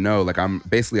was like, no, like I'm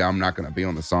not gonna be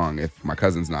on the song if my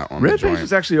cousin's not on the joint. Rampage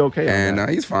is actually okay. And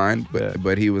he's fine.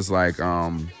 But he was like,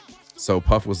 so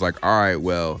Puff was like, all right,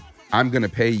 well, I'm gonna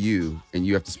pay you and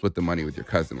you have to split the money with your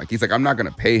cousin. Like he's like, I'm not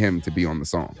gonna pay him to be on the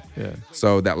song. Yeah.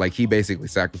 So that like he basically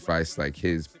sacrificed like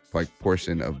his like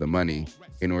portion of the money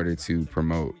in order to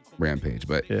promote Rampage.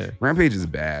 But Rampage is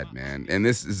bad, man. And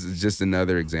this is just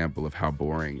another example of how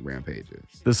boring Rampage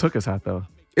is. This hook is hot though.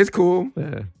 It's cool.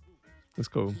 Yeah. It's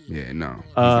cool. Yeah, no.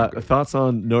 Thoughts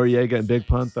on Noriega and Big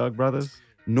Pun Thug Brothers?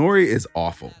 Nori is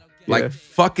awful. Like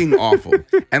fucking awful.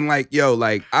 And like, yo,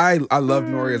 like I love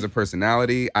Nori as a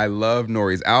personality. I love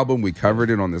Nori's album. We covered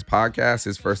it on this podcast,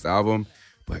 his first album.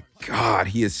 But God,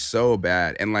 he is so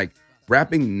bad. And like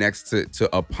rapping next to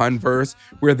a pun verse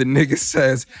where the nigga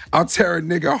says, I'll tear a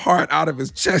nigga heart out of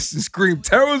his chest and scream,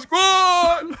 Terror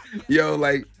Squad! Yo,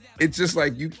 like, it's just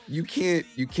like you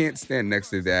can't stand next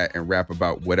to that and rap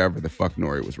about whatever the fuck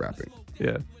Nori was rapping.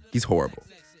 Yeah. He's horrible.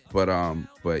 But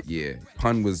yeah,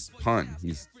 Pun was Pun.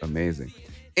 He's amazing.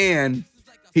 And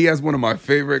he has one of my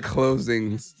favorite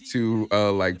closings to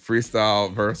like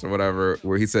freestyle verse or whatever,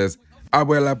 where he says,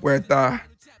 Abre la puerta.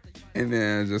 And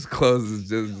then just closes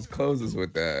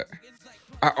with that.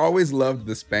 I always loved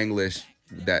the Spanglish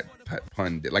that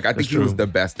Pun did. Like I think he was the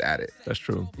best at it. That's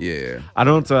true. Yeah. I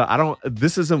don't.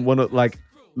 This isn't one of like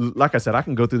I said. I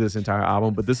can go through this entire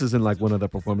album, but this isn't like one of the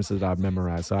performances that I've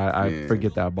memorized. So I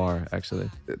forget that bar actually.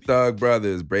 The Thug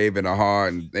Brothers, brave and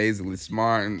hard and easily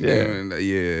smart.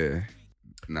 And,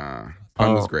 Nah,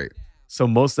 Pun was great. So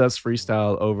most that's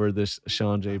freestyle over this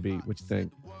Sean J beat. What you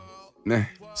think? Nah.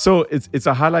 So it's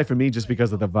a highlight for me just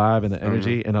because of the vibe and the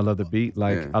energy, and I love the beat.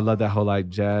 Like I love that whole like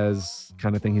jazz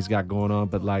kind of thing he's got going on.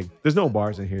 But like, there's no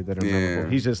bars in here that are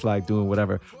memorable. He's just like doing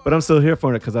whatever. But I'm still here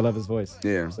for it because I love his voice.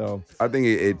 Yeah. So I think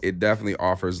it definitely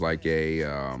offers like a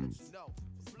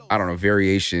I don't know,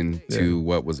 variation to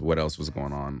what else was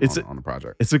going on on the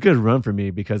project. It's a good run for me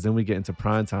because then we get into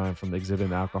Prime Time from the Exhibit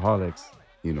and Alcoholics.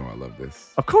 You know I love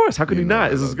this. Of course. How could you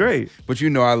not? This is great. But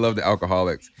I love the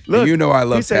Alcoholics. Look, and you know I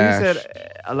love he said Tash.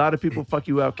 A lot of people fuck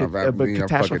you out, but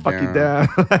Tash will fuck you down.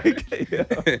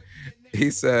 like, He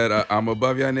said, I'm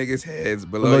above y'all niggas' heads,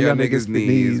 below y'all niggas'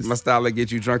 knees. My style will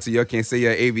get you drunk till you can't say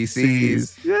your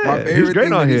ABCs. Yeah, my favorite thing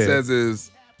that he says is,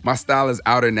 my style is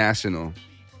outer national.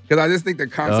 Because I just think the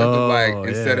concept of like,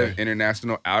 instead of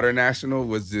international, outer national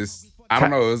was just, I don't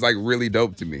know. It was like really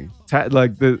dope to me.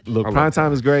 Prime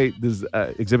Time is great. This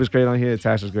Exhibit's great on here.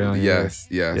 Tash is great on here.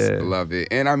 Yes, I love it.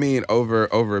 And I mean, over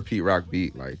a Pete Rock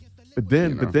beat, like.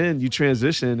 But then you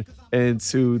transition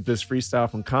into this freestyle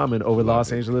from Common over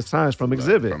Los Angeles Times from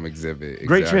Exhibit. From Exhibit, exactly.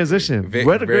 Great transition.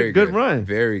 What a good run.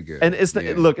 Very good. And it's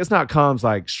not Comm's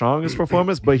like strongest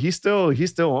performance, but he's still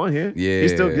on here. Yeah,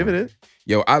 he's still giving it.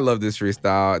 Yo, I love this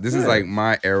freestyle. This is like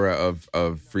my era of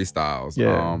freestyles.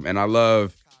 Yeah. And I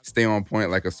love Stay on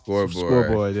Point like a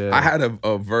scoreboard. Yeah. I had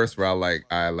a verse where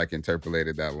I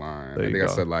interpolated that line. I think I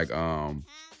said like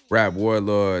rap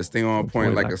warlord, stay on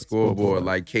point like a scoreboard,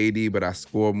 like KD, but I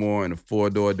score more in a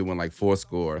 4-door doing like 4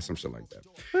 score or some shit like that.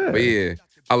 Yeah. But yeah,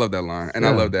 I love that line. And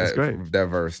I love that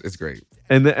verse. It's great.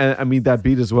 And I mean, that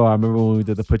beat as well. I remember when we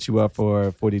did the Put You Up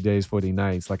for 40 Days, 40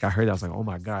 Nights. Like I heard that, I was like, oh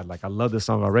my God, like I love this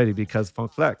song already because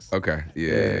Funk Flex. Okay.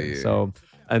 Yeah. So,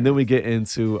 and then we get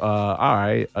into, all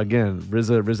right, again,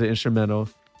 RZA instrumental,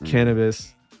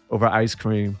 Cannabis over Ice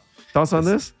Cream. Thoughts on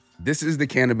this? This is the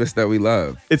Cannabis that we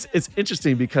love. It's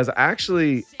interesting because I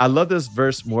love this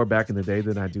verse more back in the day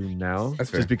than I do now. That's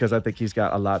fair. Just because I think he's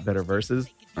got a lot better verses.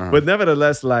 But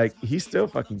nevertheless, like he still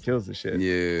fucking kills the shit.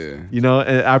 Yeah. You know,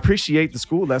 and I appreciate the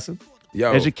school lesson.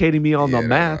 Educating me on the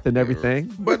math and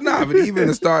everything. But but even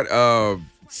the start of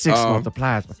 6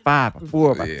 multiplies by 5, by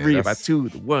 4, by 3, by 2,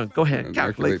 to 1. Go ahead and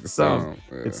calculate the sum.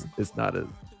 Yeah. It's not a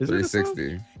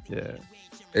 360. Yeah.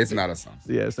 It's not a song.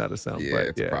 Yeah, it's not a song. Yeah,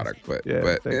 it's a product, but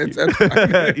that's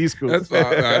fine. East Coast. That's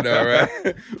fine. I know,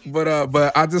 right?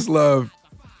 But I just love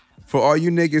For all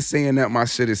you niggas saying that my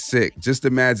shit is sick, just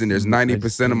imagine there's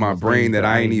 90% of my brain that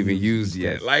I ain't even used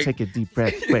yet. Like, take a deep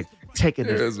breath, quick. Take it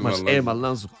as much air my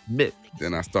lungs will permit.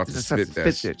 Then I start to spit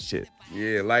that shit.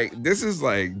 Yeah, like this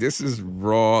is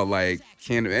raw, like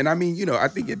and I mean, I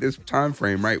think at this time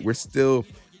frame, right, we're still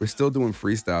doing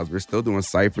freestyles, we're still doing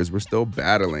ciphers, we're still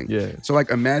battling. Yeah. So like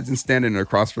imagine standing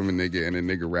across from a nigga and a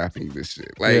nigga rapping this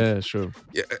shit. Like, yeah, sure.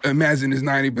 Yeah, imagine there's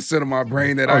 90% of my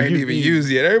brain that I ain't even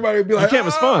used yet. Everybody would be like, you can't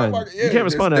respond. Yeah, you can't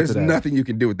respond after that. There's nothing you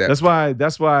can do with that.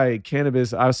 That's why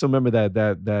Cannabis. I still remember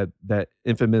that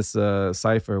infamous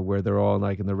cipher where they're all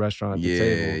like in the restaurant at the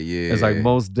table. Yeah. It's like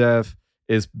Mos Def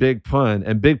is Big Pun,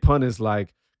 and Big Pun is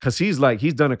like, cause he's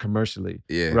done it commercially.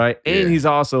 Yeah. Right. And he's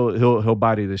also he'll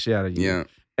body the shit out of you. Yeah.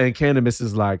 And Cannabis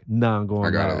is like, nah, I'm going. I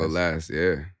got a last.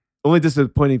 Yeah. Only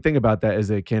disappointing thing about that is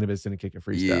that Cannabis didn't kick a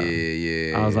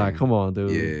freestyle. Yeah. I was like, come on,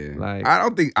 dude. Yeah. Like,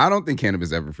 I don't think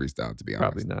Cannabis ever freestyled, to be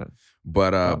honest. Probably not.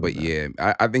 But yeah,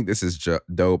 I think this is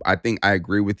dope. I think I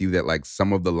agree with you that like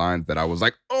some of the lines that I was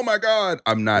like, oh my God,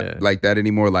 I'm not like that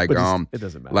anymore. Like, it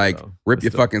doesn't matter. Like though. rip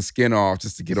your fucking skin off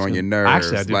just to get on your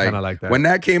nerves. Actually, I do kind of like that. When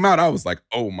that came out, I was like,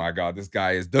 oh my God, this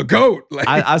guy is the GOAT. Like,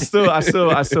 I still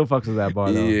fucks with that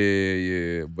bar though.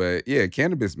 Yeah. But yeah,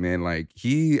 Cannabis, man, like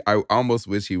I almost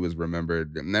wish he was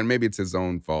remembered. And then maybe it's his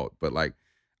own fault, but like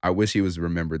I wish he was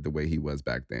remembered the way he was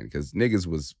back then, because niggas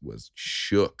was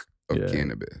shook of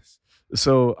Cannabis.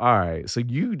 So, all right. So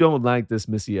you don't like this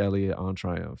Missy Elliott on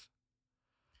Triumph.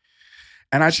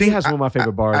 And she has one of my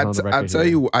favorite bars on the record. I'll tell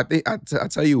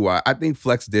you why. I think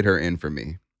Flex did her in for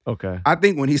me. Okay. I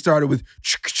think when he started with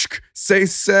say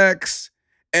sex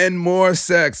and more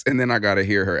sex, and then I gotta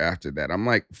hear her after that. I'm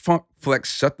like,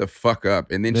 Flex, shut the fuck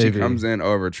up. And then she comes in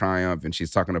over Triumph and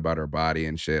she's talking about her body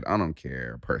and shit. I don't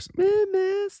care personally.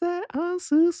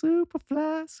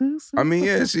 I mean,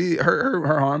 yeah,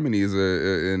 her harmonies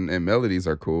and melodies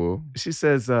are cool. She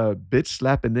says, bitch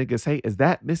slapping niggas. Hey, is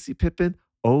that Missy Pippin?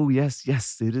 Oh, yes,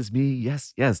 it is me.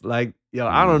 Yes. Like, yo,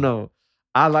 I don't know.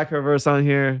 I like her verse on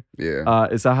here. Yeah.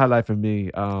 It's a highlight for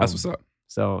me. That's what's up.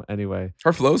 So anyway.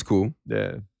 Her flow's cool.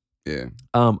 Yeah. Yeah.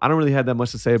 I don't really have that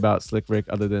much to say about Slick Rick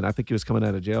other than I think he was coming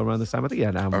out of jail around this time. I think he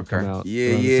had an album come out.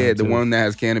 Yeah. The one that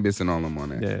has Cannabis and all them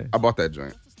on it. Yeah. I bought that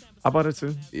joint. I bought it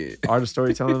too. Yeah. Art of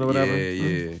storytelling or whatever.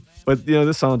 Yeah. But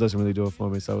this song doesn't really do it for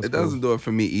me. So it doesn't do it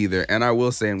for me either. And I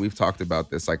will say, and we've talked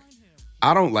about this, like,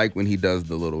 I don't like when he does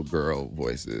the little girl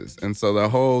voices. And so the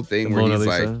whole thing where he's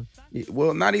like,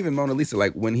 well, not even Mona Lisa,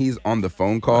 like when he's on the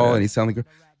phone call and he's telling her,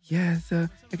 yes, I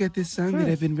got this song that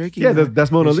I've been working on. Yeah,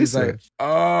 that's Mona Lisa. Like,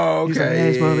 oh, okay. He's like, hey,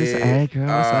 it's Mona Lisa. Hey, girl.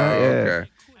 Okay.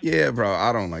 Yeah, bro,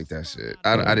 I don't like that shit.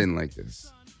 I didn't like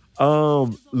this.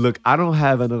 Look, I don't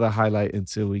have another highlight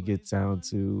until we get down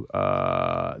to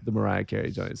the Mariah Carey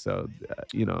joint. So,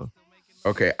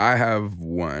 Okay, I have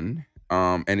one,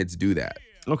 and it's Do That.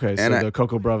 Okay, so the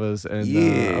Cocoa Brothers and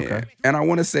okay. And I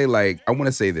want to say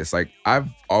this, like I've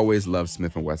always loved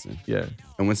Smith & Wesson. Yeah.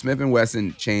 And when Smith &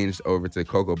 Wesson changed over to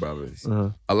Cocoa Brothers,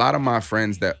 a lot of my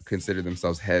friends that consider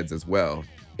themselves heads as well,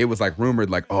 it was like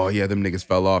rumored like, oh yeah, them niggas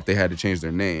fell off, they had to change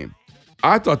their name.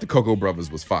 I thought the Cocoa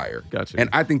Brothers was fire. Gotcha. And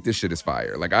I think this shit is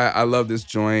fire. Like I love this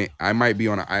joint. I might be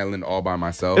on an island all by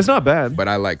myself. It's not bad. But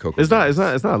I like Cocoa Brothers.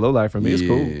 Not a low light for me. It's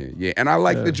cool. Yeah. And I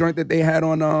like the joint that they had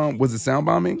on was it Sound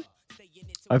Bombing?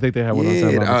 I think they had one on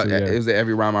Sound Bombing too, Is it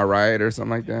Every Rhyme I Write or something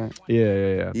like that?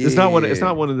 Yeah. It's not one of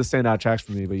the standout tracks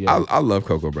for me, but yeah. I love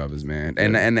Cocoa Brothers, man.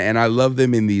 And I love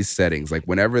them in these settings. Like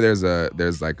whenever there's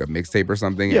like a mixtape or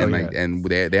something and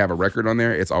they have a record on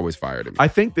there, it's always fire to me. I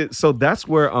think that's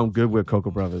where I'm good with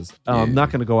Cocoa Brothers. I'm not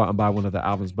gonna go out and buy one of the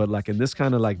albums, but like in this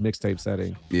kind of like mixtape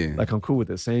setting, like I'm cool with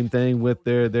it. Same thing with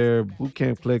their boot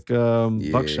camp click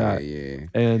Buckshot. Yeah.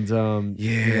 And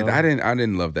I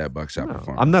didn't love that Buckshot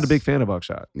performance. I'm not a big fan of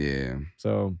Buckshot. Yeah.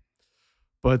 So,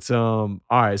 but all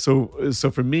right. So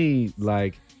for me,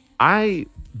 like I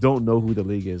don't know who the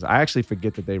league is. I actually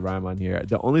forget that they rhyme on here.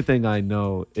 The only thing I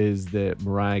know is that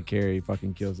Mariah Carey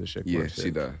fucking kills this shit. Yeah, she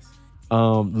does.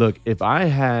 Look, if I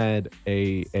had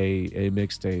a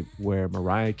mixtape where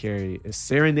Mariah Carey is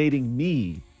serenading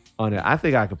me on it, I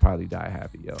think I could probably die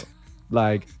happy, yo.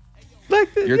 Like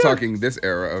you're talking this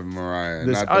era of Mariah,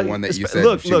 not the one that you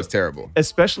said she was terrible.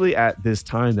 Especially at this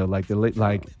time though, like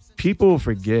people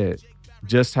forget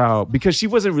just how, because she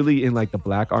wasn't really in like the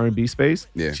black R&B space.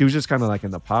 Yeah. She was just kind of like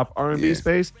in the pop R&B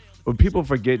space. But people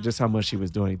forget just how much she was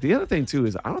doing. The other thing too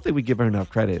is I don't think we give her enough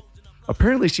credit.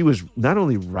 Apparently she was not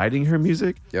only writing her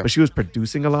music, but she was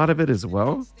producing a lot of it as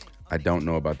well. I don't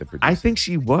know about the producing. I think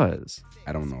she was.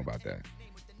 I don't know about that.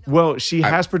 Well, she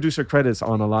has producer credits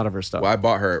on a lot of her stuff. Well, I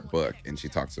bought her book and she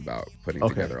talks about putting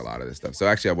together a lot of this stuff. So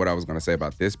actually what I was going to say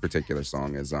about this particular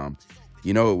song is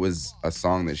You know, it was a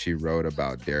song that she wrote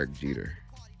about Derek Jeter.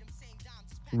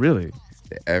 Really?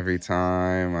 Every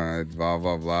time I blah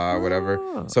blah blah whatever.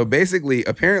 Oh. So basically,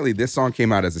 apparently, this song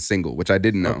came out as a single, which I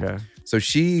didn't know. Okay. So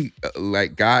she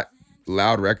like got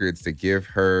Loud Records to give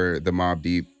her the Mobb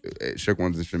Deep Shook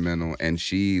Ones instrumental, and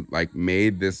she like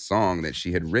made this song that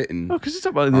she had written. Oh, because you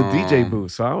talk about in the DJ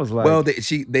booth, so I was like, well, it's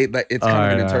kind of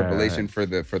an interpolation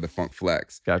right. for the Funk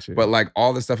Flex. Gotcha. But like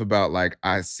all the stuff about like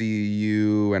I see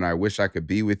you and I wish I could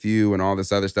be with you and all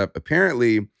this other stuff.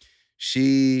 Apparently,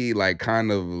 she like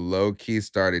kind of low key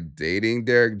started dating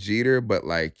Derek Jeter, but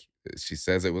like she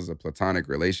says it was a platonic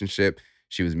relationship.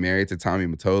 She was married to Tommy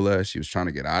Mottola. She was trying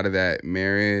to get out of that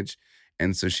marriage.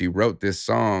 And so she wrote this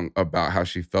song about how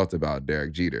she felt about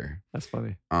Derek Jeter. That's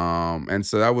funny. And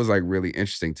so that was like really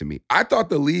interesting to me. I thought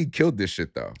the League killed this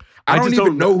shit though. I don't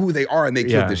even know who they are, and they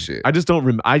killed this shit. I just don't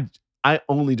remember. I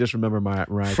only just remember my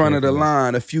front of the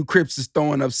line. A few Crips is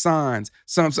throwing up signs.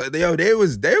 They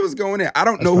was going in. I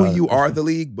don't know who you are, the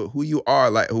League, but who you are,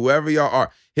 like whoever y'all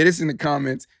are, hit us in the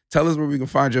comments. Tell us where we can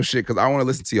find your shit, because I want to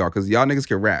listen to y'all, because y'all niggas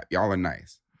can rap. Y'all are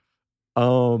nice.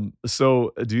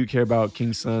 So do you care about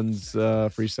King Son's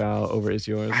freestyle over It's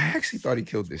Yours? I actually thought he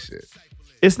killed this shit.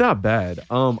 It's not bad.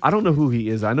 I don't know who he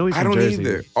is. I know he's from Jersey. I don't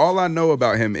either. All I know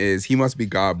about him is he must be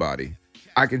God body.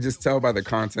 I can just tell by the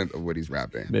content of what he's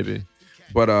rapping. Maybe.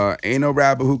 But ain't no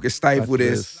rapper who can stifle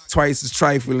this twice as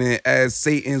trifling as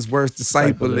Satan's worst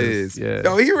disciple is. Yeah.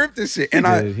 Yo, he ripped this shit. And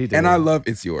I love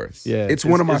It's Yours. Yeah. It's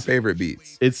one of my favorite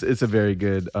beats. It's a very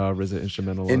good RZA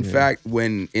instrumental. In fact,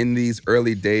 when in these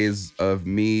early days of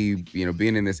me,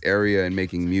 being in this area and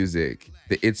making music,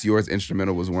 the It's Yours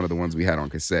instrumental was one of the ones we had on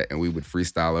cassette, and we would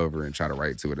freestyle over and try to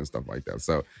write to it and stuff like that.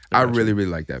 So I really,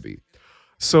 really like that beat.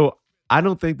 So I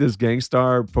don't think this Gang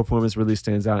Starr performance really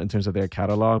stands out in terms of their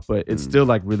catalog, but it's still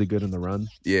like really good in the run.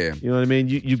 Yeah. You know what I mean?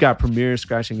 You got Premier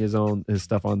scratching his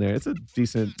stuff on there. It's a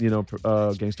decent,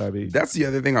 Gang Starr beat. That's the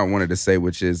other thing I wanted to say,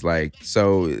 which is like,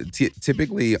 so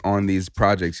typically on these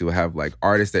projects, you'll have like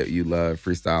artists that you love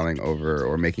freestyling over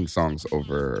or making songs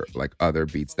over like other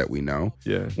beats that we know.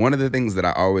 Yeah. One of the things that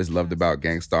I always loved about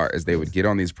Gang Starr is they would get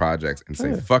on these projects and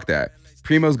say, fuck that.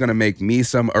 Primo's gonna make me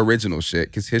some original shit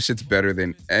because his shit's better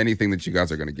than anything that you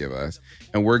guys are gonna give us,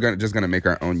 and we're just gonna make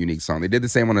our own unique song. They did the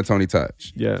same on the Tony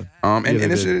Touch. Yeah. And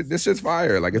this shit's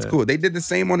fire. Like it's cool. They did the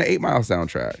same on the 8 Mile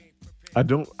soundtrack.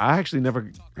 I actually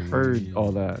never heard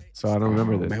all that, so I don't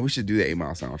remember that. Man, we should do the 8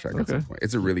 Mile soundtrack at some point.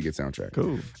 It's a really good soundtrack.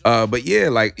 Cool. But yeah,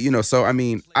 like, so I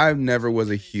mean, I never was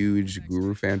a huge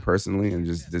Guru fan personally, and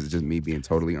this is just me being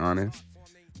totally honest.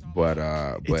 But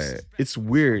it's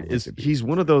weird. He's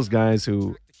one of those guys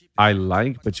who I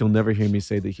like, but you'll never hear me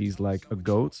say that he's like a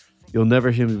GOAT. You'll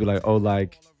never hear me be like, oh,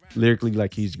 like lyrically,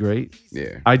 like he's great.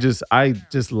 Yeah. I just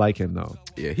like him though.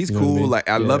 Yeah, he's cool. I mean? Like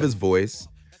I love his voice,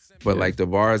 but like the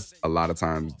bars, a lot of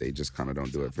times they just kind of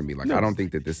don't do it for me. Like I don't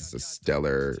think that this is a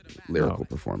stellar lyrical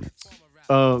performance.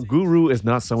 Guru is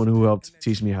not someone who helped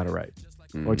teach me how to write.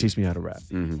 Or teach me how to rap.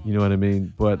 Mm-hmm. You know what I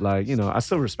mean? But like, I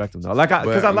still respect him though. Like,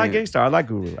 because I like Gang Starr, I like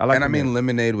Guru.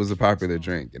 Lemonade was a popular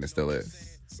drink, and it still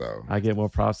is. So I get more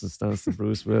props and stunts than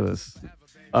Bruce Willis.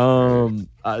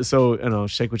 So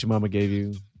Shake What Your Mama Gave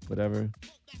You, whatever.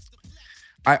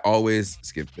 I always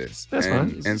skip this. That's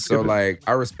fine. And so like,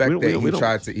 I respect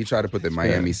that he tried to put the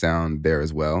Miami sound there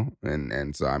as well,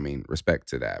 and so I mean, respect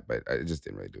to that. But it just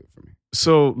didn't really do it for me.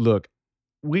 So look.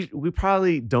 We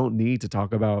probably don't need to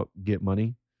talk about Get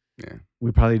Money. Yeah.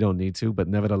 We probably don't need to, but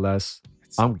nevertheless,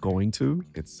 I'm going to.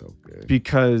 It's so good.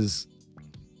 Because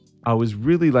I was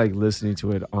really like listening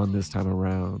to it on this time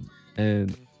around.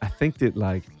 And I think that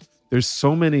like there's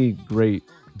so many great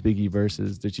Biggie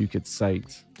verses that you could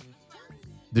cite.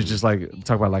 To just like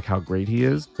talk about like how great he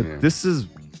is. But this is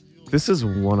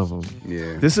one of them.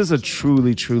 Yeah. This is a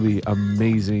truly, truly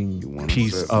amazing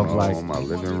piece of like on my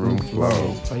living room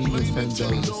flow.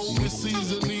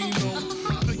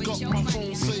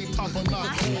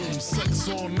 Sex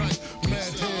all night,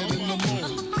 mad head in the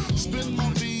moon. Spin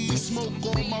my beat, smoke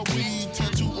all my weed,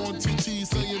 tattoo on TT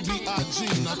saying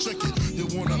B.I.G. Now check it, you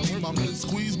wanna be my mid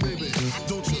squeeze, baby?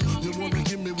 Don't you? You wanna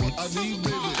give me what I need,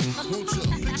 baby? Won't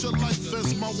you? Picture life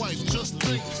as my wife, just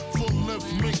think. Full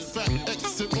left, make fat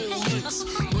exit, all links.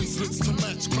 Bracelets to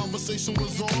match, conversation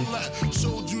was all that.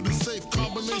 Showed you the safe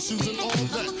combinations and all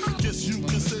that. Guess you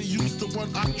can say you's the one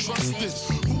I trusted.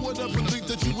 Who would ever think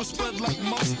that you would spread like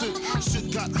mustard?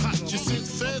 Shit got hot, you sent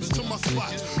feds to my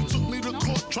spot. Took me to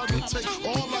court, tried to take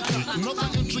all I got. Another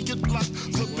intricate plot,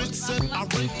 the bitch said I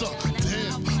raped her.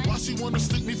 Damn, why she wanna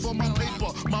stick me for my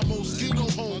paper? My Moschino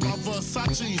hole, my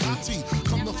Versace hottie.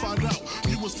 Come to find out,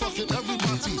 you was fucking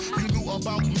everybody. You knew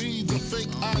about me, the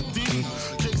fake ID.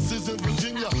 Cases in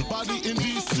Virginia, body in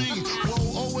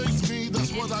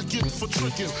for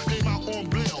tricking. Came out on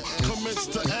bail,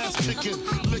 commenced to ass kicking,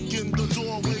 licking the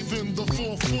door, waving the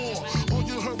 4-4. All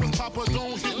you heard was Papa,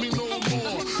 don't hit me no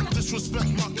more. Disrespect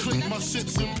my clique, my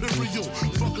shit's imperial.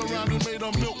 Fuck around and made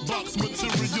a milk box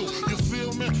material. You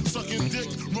feel me? Sucking dick,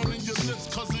 running your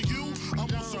lips 'cause of you. I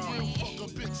want some real fucker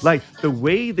bitch. Like the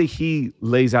way that he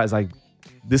lays out is like,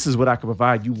 this is what I can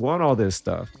provide. You want all this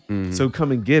stuff, so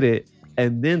come and get it.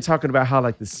 And then talking about how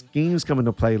like the schemes come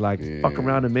into play, like fuck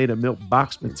around and made a milk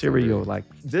box material. Like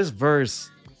this verse,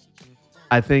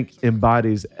 I think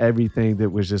embodies everything that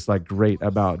was just like great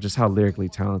about just how lyrically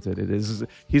talented it is.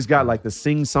 He's got like the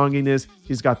sing-songiness.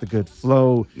 He's got the good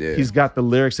flow. Yeah. He's got the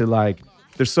lyrics that like,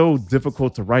 they're so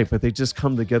difficult to write, but they just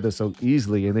come together so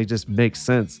easily and they just make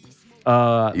sense.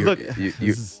 Look,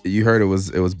 you heard it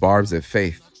was barbs of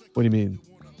faith. What do you mean?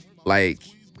 Like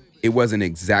it wasn't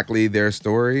exactly their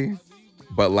story,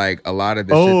 but like a lot of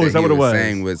the Oh, shit is that that he what it was was?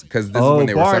 saying was because this is when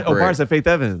they were separated. Bars at Faith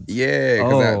Evans. Yeah,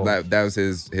 because Oh. that was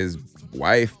his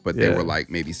wife, but they Yeah. were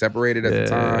like maybe separated at the Yeah.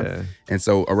 time. And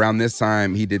so around this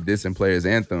time, he did this in Players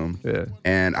Anthem. Yeah.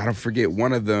 And I don't forget,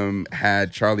 one of them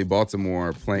had Charlie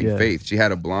Baltimore playing Yeah. Faith. She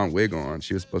had a blonde wig on.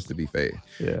 She was supposed to be Faith.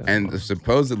 Yeah. And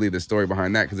supposedly the story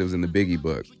behind that, because it was in the Biggie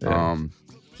book,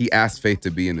 he asked Faith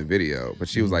to be in the video, but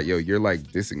she was like, yo, you're like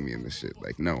dissing me in this shit.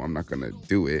 Like, no, I'm not going to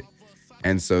do it.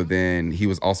 And so then he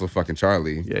was also fucking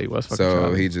Charlie. Yeah, he was fucking so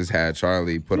Charlie. he just had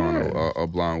Charlie put on a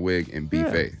blonde wig and be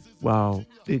Faith. Wow,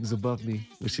 Big's above me,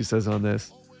 which she says on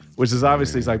this. Which is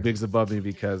obviously it's like Big's above me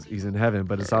because he's in heaven,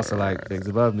 but it's also like Big's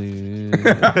above me.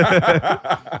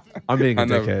 I'm being a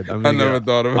dickhead. I never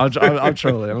thought of it. I'm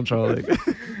trolling. I'm trolling.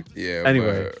 Yeah.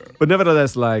 Anyway, but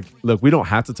nevertheless, like, look, we don't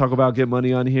have to talk about Get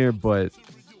Money on here, but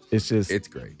it's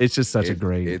great. It's just such a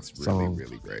great It's really, song.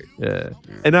 really great. Yeah.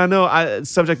 And I know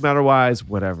subject matter wise,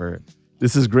 whatever.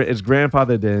 This is great. It's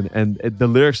grandfathered in, and the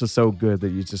lyrics are so good that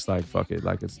you just like fuck it,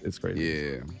 like it's great.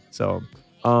 Yeah. So,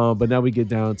 but now we get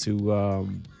down to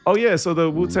so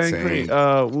the Wu-Tang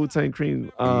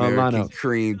Cream American lineup.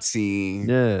 Cream Team.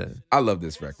 Yeah. I love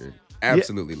this record.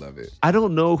 Absolutely love it. I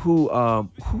don't know who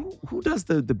does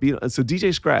the beat. So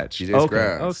DJ Scratch. DJ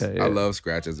Scratch. Okay. I Yeah. love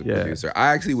Scratch as a Yeah. producer. I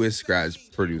actually wish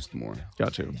Scratch produced more.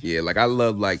 Got you. Yeah, like I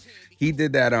love he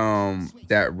did that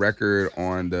that record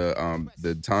on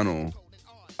the Tunnel,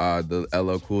 the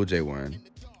LL Cool J one.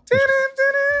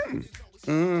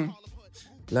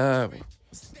 Love.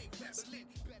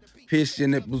 Pierce your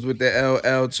nipples with the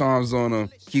LL charms on them.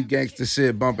 Keep gangster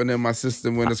shit bumping in my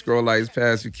system. When the scroll lights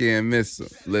pass, you can't miss them.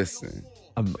 Listen.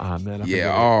 Man. I forget it.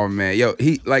 Oh man. Yo,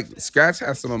 he like Scratch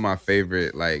has some of my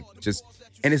favorite, like just,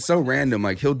 and it's so random.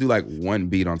 Like he'll do like one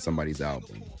beat on somebody's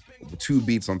album, 2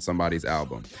 beats on somebody's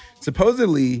album.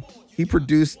 Supposedly, he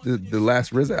produced the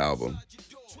last RZA album.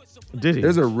 Did he?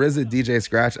 There's a RZA DJ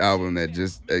Scratch album that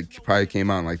just probably came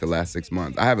out in like the last 6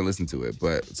 months. I haven't listened to it,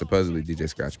 but supposedly DJ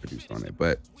Scratch produced on it.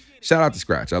 But shout out to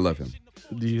Scratch. I love him.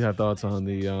 Do you have thoughts on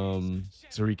the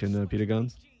Tariq and Peter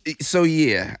Guns? So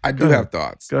yeah, I do have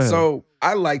thoughts. Go ahead. So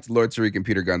I liked Lord Tariq and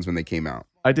Peter Guns when they came out.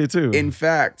 I did too. In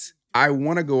fact, I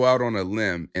want to go out on a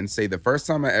limb and say the first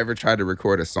time I ever tried to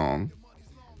record a song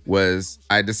was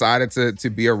I decided to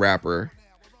be a rapper,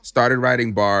 started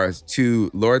writing bars to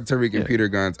Lord Tariq and Peter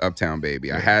Guns' Uptown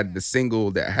Baby. I had the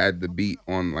single that had the beat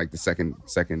on like the second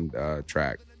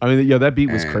track. I mean, yeah, that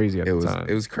beat was And crazy at the time.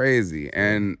 It was crazy.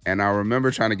 And I remember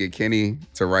trying to get Kenny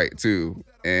to write too.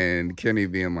 And Kenny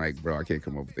being like, bro, I can't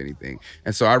come up with anything.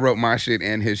 And so I wrote my shit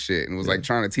and his shit and was like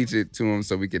trying to teach it to him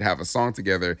so we could have a song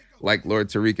together like Lord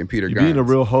Tariq and Peter You're Guns. being a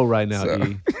real hoe right now,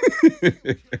 So-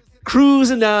 E.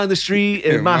 Cruising down the street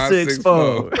in my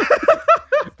 6'4".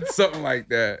 Something like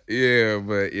that. Yeah,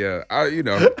 but yeah,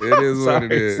 it is what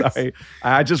it is. Sorry.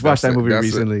 I just watched that movie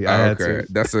recently. I had to.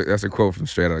 That's a quote from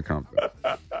Straight Outta Compton.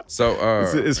 So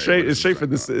It's straight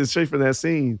from this. It's straight from that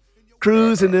scene.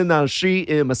 Cruising in the street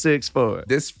in my 6'4".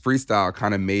 This freestyle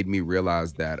kind of made me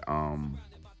realize that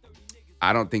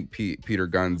I don't think Peter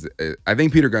Guns. I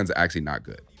think Peter Guns are actually not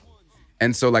good.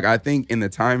 And so like I think in the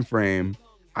time frame,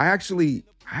 I actually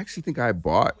think I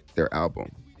bought their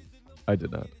album. I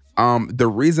did not. The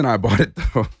reason I bought it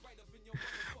though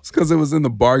was because it was in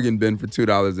the bargain bin for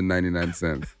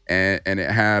 $2.99, and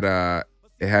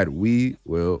it had "We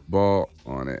Will Ball"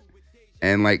 on it,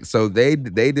 and like so they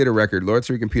did a record. Lord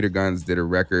Tariq and Peter Guns did a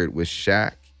record with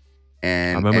Shaq,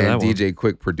 and DJ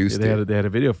Quick produced it. They had a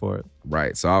video for it.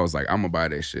 Right, so I was like, I'm gonna buy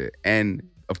that shit, and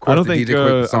of course I don't the think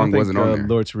DJ Quick song wasn't on there.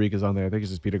 Lord Tariq is on there. I think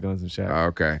it's just Peter Guns and Shaq.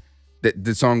 Okay.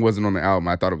 The song wasn't on the album.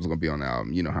 I thought it was gonna be on the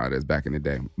album. You know how it is back in the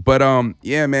day. But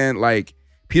yeah, man, like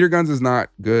Peter Guns is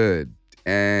not good,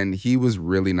 and he was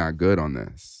really not good on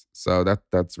this. So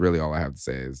that's really all I have to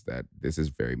say is that this is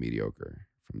very mediocre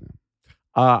from them.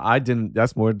 I didn't.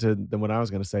 That's more than what I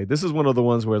was gonna say. This is one of the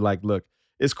ones where, like, look,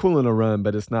 it's cool in a run,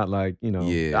 but it's not like,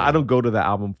 Yeah. I don't go to the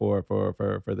album for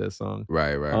this song.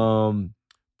 Right, right.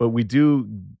 But we do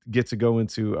get to go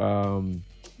into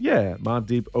Mobb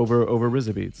Deep over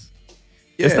RZA beats.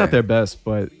 Yeah. It's not their best,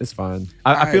 but it's fine.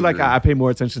 I feel like agree. I pay more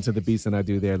attention to the beats than I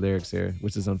do their lyrics here,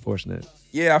 which is unfortunate.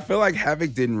 Yeah, I feel like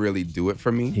Havoc didn't really do it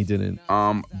for me. He didn't.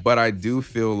 But I do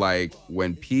feel like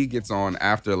when P gets on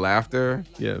After Laughter,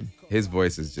 Yeah. his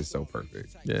voice is just so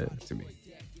perfect. Yeah. To me.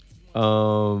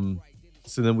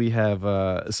 So then we have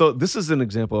so this is an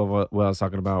example of what I was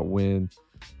talking about when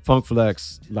Funk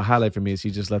Flex, the highlight for me is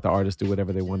he just let the artists do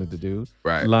whatever they wanted to do.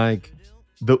 Right. Like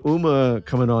the Uma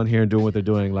coming on here and doing what they're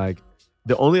doing, like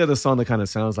the only other song that kind of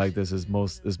sounds like this is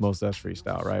Most Def's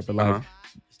Freestyle, right? But like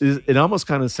it almost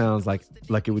kind of sounds like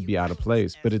it would be out of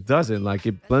place, but it doesn't. Like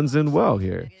it blends in well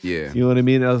here. Yeah. You know what I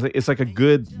mean? It's like a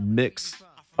good mix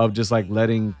of just like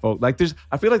letting folk like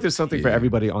I feel like there's something for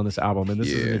everybody on this album, and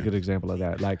this is a good example of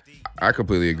that. Like I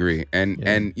completely agree.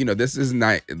 And this is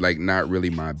not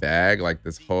really my bag. Like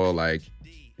this whole like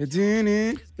like it's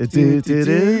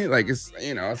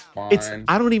it's fine.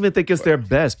 I don't even think it's their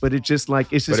best, but it's just cool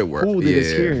that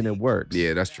it's here and it works.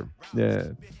 Yeah, that's true. Yeah.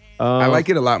 I like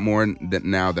it a lot more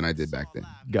now than I did back then.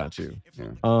 Got you.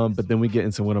 Yeah. But then we get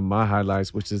into one of my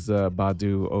highlights, which is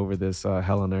Badu over this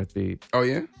Hell on Earth beat. Oh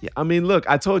yeah? Yeah. I mean, look,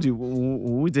 I told you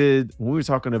when we were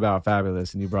talking about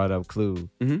Fabulous and you brought up Clue.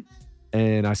 Mm-hmm.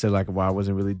 And I said, like, well, I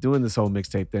wasn't really doing this whole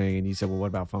mixtape thing. And you said, well, what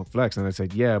about Funk Flex? And I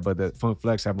said, yeah, but the Funk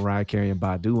Flex had Mariah Carey and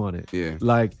Badu on it. Yeah.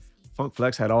 Like, Funk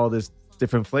Flex had all this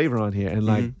different flavor on here. And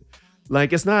like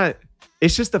it's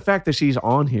just the fact that she's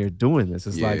on here doing this.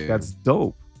 It's like, that's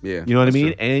dope. Yeah. You know what I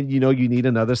mean? True. And, you need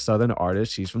another Southern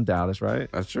artist. She's from Dallas, right?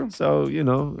 That's true. So,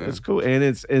 it's cool. And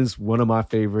it's one of my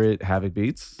favorite Havoc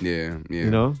beats. Yeah.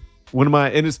 One of my,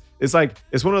 and it's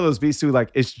one of those beats too. Like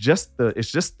it's just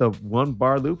the 1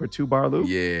 bar loop or 2 bar loop.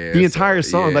 Yeah. The entire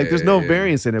song, like there's no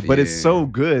variance in it, but it's so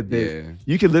good that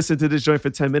you can listen to this joint for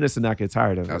 10 minutes and not get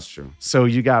tired of it. That's true. So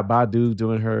you got Badu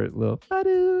doing her little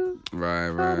Badu. Right.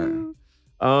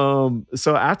 Badu.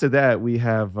 So after that we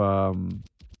have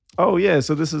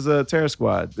so this is a Terror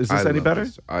Squad. Is this any better?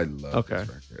 I love this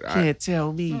record. Can't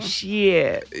tell me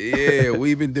shit. Yeah,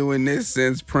 we've been doing this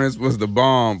since Prince was the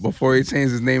bomb, before he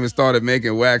changed his name and started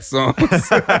making whack songs.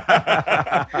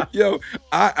 Yo,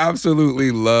 I absolutely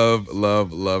love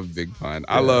Big Pun.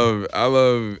 I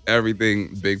love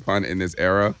everything Big Pun in this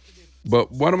era.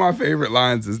 But one of my favorite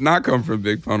lines does not come from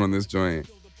Big Pun on this joint.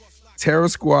 Terror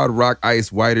Squad rock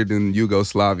ice whiter than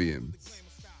Yugoslavians.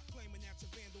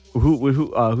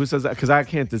 Who says that? Because I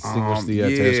can't distinguish the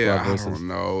Terror Squad voices. I don't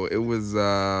know. It was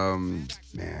I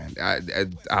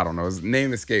don't know. His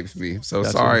name escapes me. So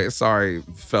sorry,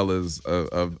 fellas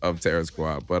of Terror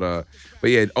Squad. But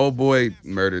yeah, old boy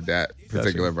murdered that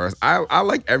particular verse. I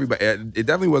like everybody. It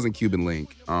definitely wasn't Cuban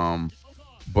Link.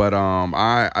 But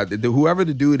whoever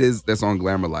the dude is that's on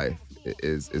Glamour Life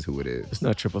is who it is. It's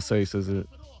not Triple Six, is it?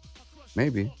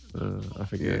 Maybe. I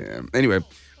forget. Yeah. Anyway.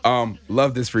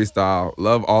 Love this freestyle.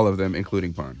 Love all of them,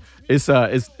 including Pun. It's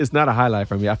not a highlight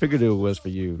for me. I figured it was for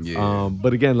you. Yeah.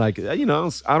 But again, like I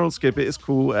don't skip it. It's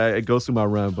cool. It goes through my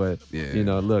run. But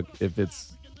look, if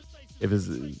it's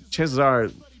chances are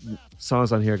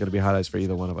songs on here are going to be highlights for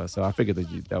either one of us. So I figured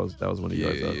that was one of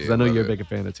yours though, because I know you're a bigger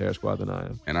fan of Terror Squad than I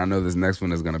am. And I know this next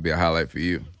one is going to be a highlight for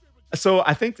you. So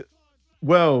I think,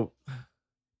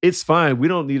 it's fine. We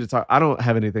don't need to talk. I don't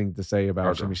have anything to say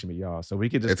about Shimmy Shimmy Y'all. So we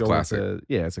could just go into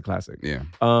it's a classic. Yeah.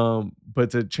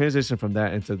 But to transition from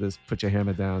that into this Put Your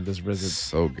Hammer Down, this RZA.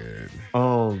 So good.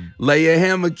 Lay your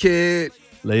hammer, kid.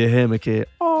 Lay your hammer, kid.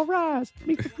 All rise.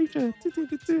 Meet the preacher.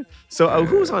 So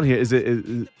who's on here? Is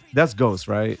it that's Ghost,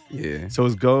 right? Yeah. So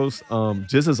it's Ghost.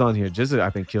 Jizza's on here. Jizza, I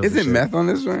think, kills. Is it Meth on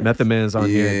this one? Method Man's on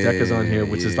here. Decca's on here,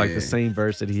 which is like the same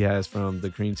verse that he has from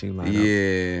the Cream Team lineup.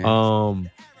 Yeah.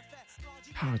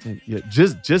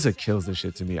 Jizza kills this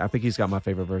shit to me. I think he's got my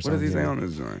favorite verse. What does he say on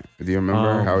this joint? Do you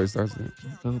remember how he starts it?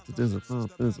 I forget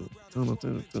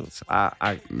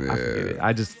it.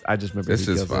 I just remember this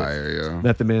is fire, yo.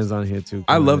 Method Man's on here too.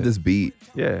 I love this beat.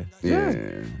 Yeah.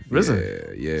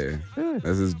 RZA. Yeah.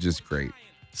 This is just great.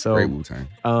 So great Wu-Tang.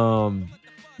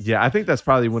 Yeah, I think that's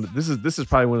probably this is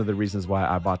probably one of the reasons why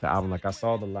I bought the album. Like I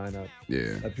saw the lineup.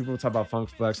 Yeah. Like people talk about Funk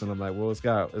Flex, and I'm like, well, it's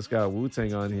got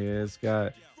Wu-Tang on here. It's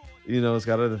got it's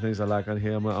got other things I like on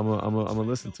here. I'm gonna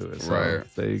listen to it. So, right.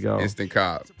 There you go. Instant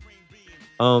Cop.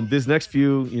 This next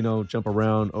few, Jump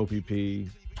Around, OPP,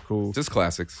 cool. Just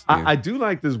classics. Yeah. I do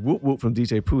like this Whoop Whoop from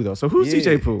DJ Pooh though. So who's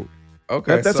DJ Pooh?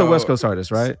 Okay, that's a West Coast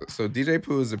artist, right? So DJ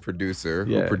Pooh is a producer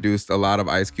who produced a lot of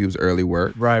Ice Cube's early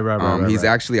work. Right. He's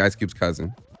actually Ice Cube's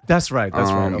cousin. That's right.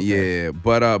 Okay. Yeah,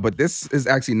 but this is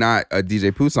actually not a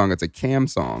DJ Pooh song. It's a Cam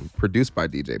song produced by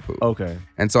DJ Pooh. Okay.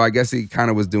 And so I guess he kind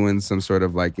of was doing some sort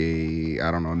of like a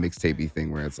mixtapey thing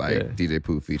where it's like DJ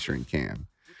Pooh featuring Cam.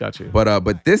 Got you.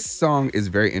 But this song is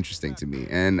very interesting to me.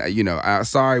 And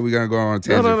sorry, we're gonna go on a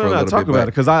tangent for a little bit. Talk about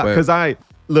it because I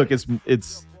look.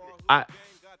 It's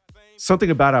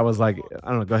something about it, I was like, I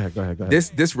don't know. Go ahead.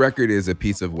 This record is a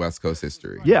piece of West Coast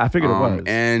history. Yeah, I figured it was.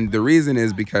 And the reason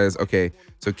is because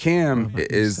so Cam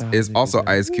is also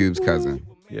Ice Cube's cousin.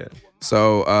 Yeah.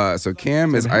 So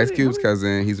Cam is Ice Cube's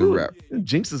cousin. He's a rep.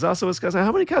 Jinx is also his cousin.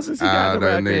 How many cousins he got?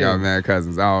 They got mad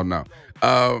cousins. I don't know.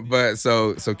 But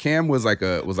so Cam was like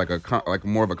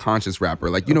more of a conscious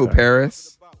rapper. Like know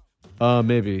Paris.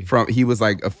 Maybe he was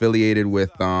like affiliated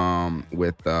with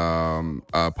Public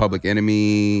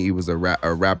Enemy. He was a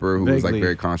rapper who was like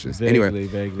very conscious.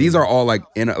 Vaguely. These are all like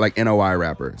NOI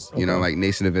rappers, like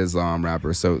Nation of Islam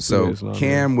rappers. So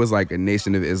Cam was like a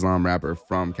Nation of Islam rapper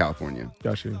from California.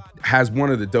 Gotcha. Has one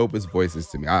of the dopest voices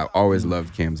to me. I always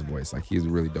loved Cam's voice. Like he's a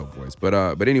really dope voice. But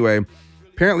anyway,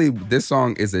 apparently this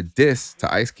song is a diss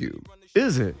to Ice Cube.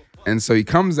 Is it? And so he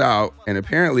comes out, and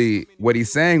apparently what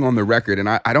he's saying on the record, and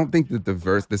I don't think that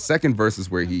the second verse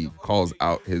is where he calls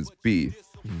out his beef,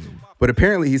 but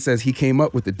apparently he says he came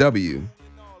up with the W.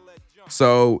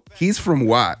 So he's from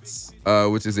Watts,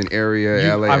 which is an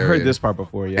area, LA. I've heard this part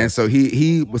before, yeah. And so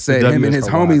he would say him and his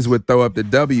homies would throw up the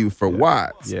W for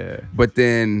Watts. Yeah. But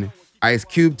then Ice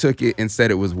Cube took it and said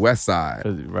it was West Side.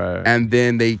 Right. And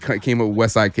then they came up with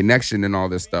West Side Connection and all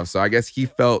this stuff. So I guess he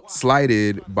felt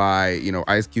slighted by,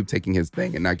 Ice Cube taking his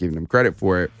thing and not giving him credit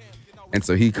for it. And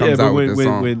so he comes out with this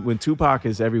song. When Tupac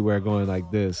is everywhere going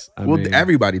like this,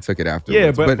 everybody took it after.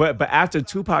 Yeah, but after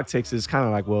Tupac takes it, it's kind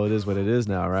of like, well, it is what it is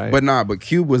now, right? But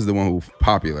Cube was the one who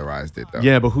popularized it, though.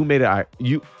 Yeah, but who made it?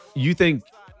 You think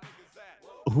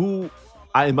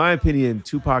in my opinion,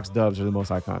 Tupac's dubs are the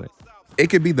most iconic. It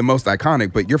could be the most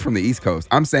iconic, but you're from the East Coast.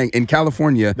 I'm saying in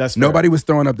California, nobody was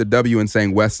throwing up the W and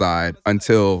saying West Side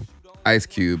until Ice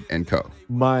Cube and Co.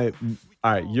 All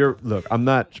right, I'm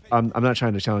not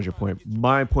trying to challenge your point.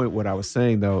 My point, what I was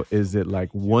saying though, is that like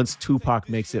once Tupac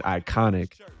makes it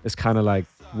iconic, it's kind of like,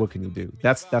 what can you do?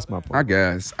 That's my point. I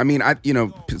guess. I mean,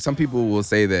 some people will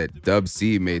say that Dub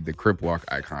C made the Crip Walk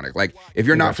iconic. Like, if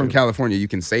you're not from California, you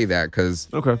can say that because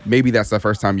maybe that's the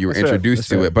first time you were introduced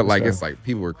to it. But like, it's like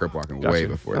people were Crip Walking way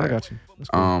before that. I got you.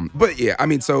 Cool. But yeah, I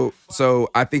mean, so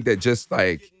I think that just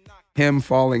like him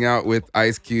falling out with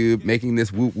Ice Cube, making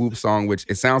this whoop whoop song, which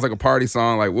it sounds like a party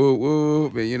song, like whoop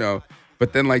whoop, and,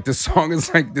 but then like the song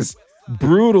is like this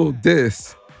brutal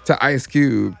diss to Ice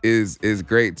Cube is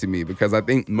great to me because I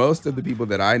think most of the people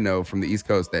that I know from the East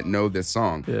Coast that know this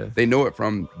song, they know it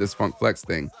from this Funk Flex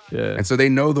thing. Yeah. And so they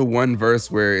know the one verse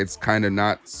where it's kind of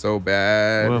not so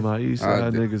bad. Where my East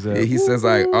Side niggas at? He says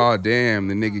like, oh damn,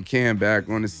 the nigga Cam back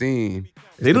on the scene.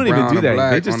 They don't even do that.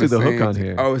 They just do the hook on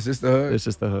here. Oh, it's just the hook? It's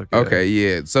just the hook. Okay,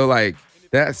 yeah. So like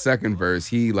that second verse,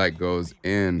 he like goes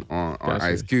in on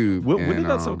Ice Cube. When did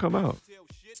that song come out?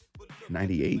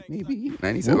 98 maybe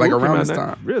 97 like around this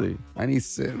time. Really?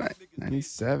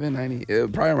 97 90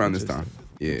 probably around this time.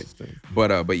 Yeah.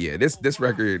 But yeah, this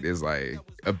record is like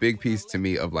a big piece to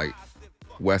me of like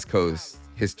West Coast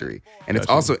history. And it's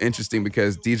also interesting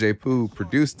because DJ Pooh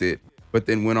produced it but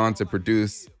then went on to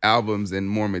produce albums and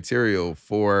more material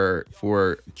for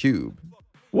Cube.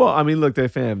 Well, I mean, look, they're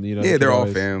family, Yeah, they're all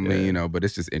family, but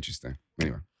it's just interesting.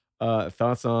 Anyway.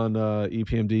 Thoughts on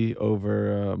EPMD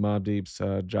over Mobb Deep's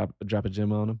drop a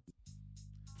gem on him?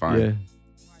 Fine. Yeah.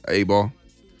 8Ball.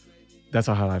 That's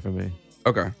a highlight for me.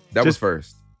 Okay. That was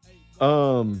first.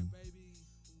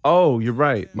 Oh, you're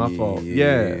right. My fault.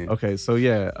 Yeah. Okay. So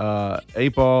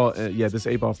 8Ball. This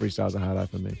 8Ball freestyle is a highlight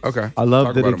for me. Okay. I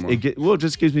love that it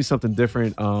just gives me something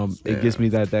different. It gives me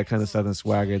that kind of Southern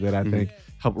swagger that I think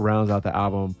help rounds out the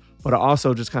album. But I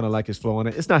also just kind of like his flow on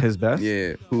it. It's not his best.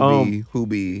 Yeah.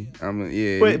 Hoobie.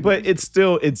 But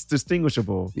it's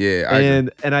distinguishable.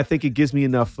 Yeah. And I think it gives me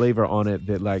enough flavor on it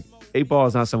that like 8Ball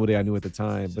is not somebody I knew at the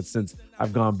time. But since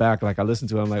I've gone back, like I listened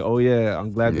to it, I'm like, oh yeah,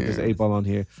 I'm glad that there's 8Ball on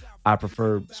here. I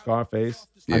prefer Scarface.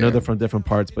 I know they're from different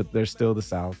parts, but they're still the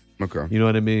South. Okay. You know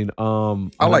what I mean?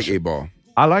 I like 8Ball.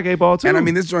 I like 8Ball too. And I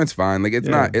mean, this joint's fine. Like it's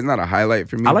not a highlight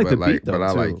for me. I like the beat though, but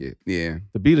I too. like it. Yeah.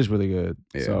 The beat is really good.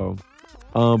 Yeah. So,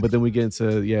 but then we get into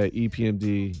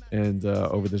EPMD and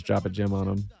over this drop a gem on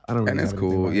them. I don't. Really and that's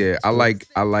cool. Yeah, I like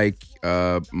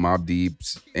Mobb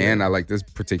Deep's and I like this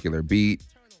particular beat.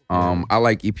 I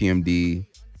like EPMD.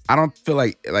 I don't feel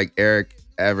like Eric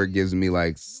ever gives me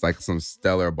like some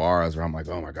stellar bars where I'm like,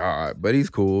 oh my god, but he's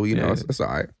cool. It's all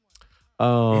right.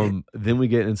 Then we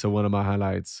get into one of my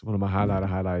highlights,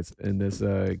 highlights, in this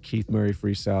Keith Murray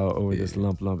freestyle over this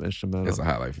Lump Lump instrumental. It's a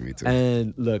highlight for me too.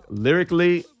 And look,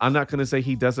 lyrically, I'm not gonna say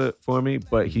he does it for me,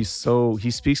 but he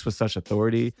speaks with such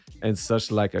authority and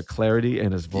such like a clarity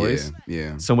in his voice.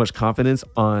 Yeah. So much confidence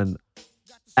on.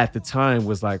 At the time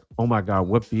was like, oh my God,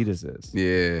 what beat is this?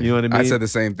 Yeah. You know what I mean? I said the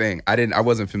same thing. I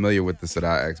wasn't familiar with the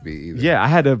Sadat X beat either. Yeah, I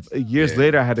had to, years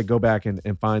later, I had to go back and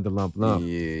find the Lump Lump,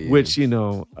 which,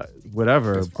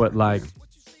 whatever. But like,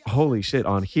 holy shit,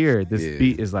 on here, this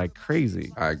beat is like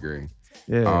crazy. I agree.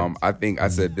 Yeah. I think I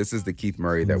said, this is the Keith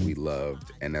Murray that we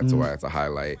loved. And that's why it's a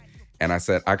highlight. And I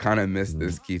said, I kind of missed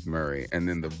this Keith Murray. And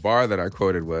then the bar that I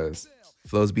quoted was,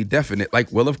 flows be definite, like,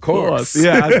 well, of course.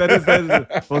 Yeah, that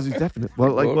is flows be definite.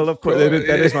 Well, of course. That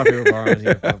is my favorite bar on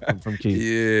here from Keith.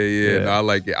 Yeah. No, I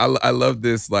like it. I love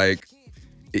this, like,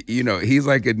 he's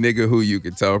like a nigga who you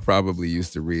could tell probably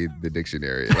used to read the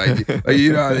dictionary. Like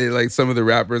like some of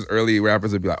the early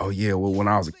rappers would be like, oh yeah, well, when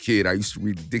I was a kid, I used to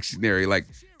read the dictionary. Like,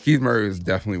 Keith Murray is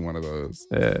definitely one of those.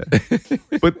 Yeah.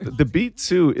 But the beat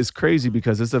too is crazy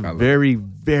because it's a very,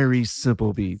 very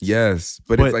simple beat. Yes,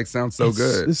 but it's like sounds so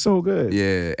good. It's so good.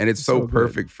 Yeah, and it's so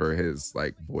perfect for his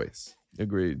like voice.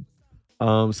 Agreed.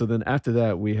 So then after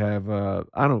that we have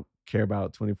I don't care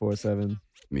about 24/7.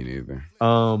 Me neither.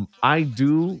 I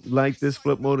do like this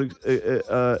Flip Mode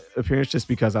appearance just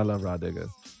because I love Rah Digga.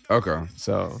 Okay.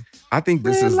 So I think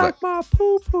this is like my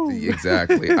poo poo.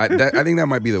 Exactly. I think that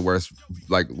might be the worst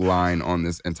like line on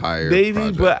this entire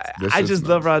project. But I just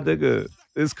love Rah Digga.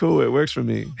 It's cool. It works for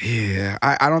me. Yeah.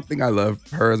 I don't think I love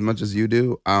her as much as you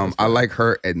do. I like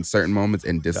her in certain moments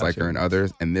and dislike her in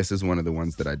others. And this is one of the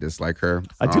ones that I dislike her.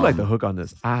 I do like the hook on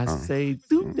this. I say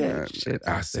do that shit.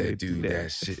 I say do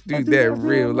that shit. Do that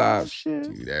real life shit.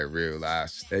 Do that real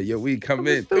life shit. Yo, we come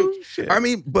in through. I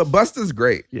mean, but Busta's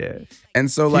great. Yeah.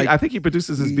 And so like I think he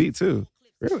produces his beat too.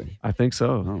 Really? I think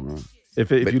so. I don't know.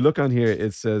 If you look on here,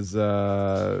 it says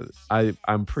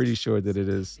I'm pretty sure that it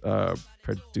is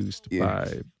produced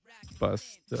by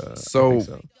Busta.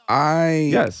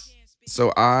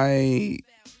 So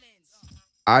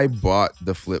I bought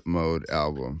the Flip Mode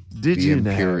album. Did the you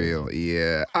Imperial? Now?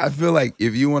 Yeah. I feel like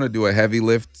if you want to do a heavy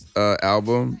lift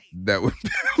album, that would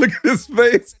look at his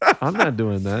face. I'm not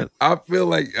doing that. I feel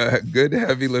like a good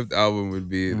heavy lift album would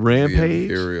be Rampage, the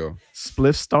Imperial.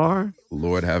 Spliff Star.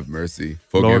 Lord have mercy.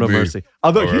 Lord of mercy.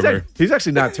 Although he's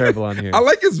actually not terrible on here. I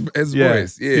like his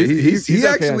voice. Yeah, he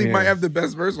actually okay might have the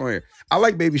best verse on here. I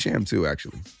like Baby Sham too,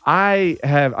 actually. I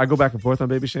go back and forth on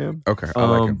Baby Sham. Okay, I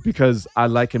like him because I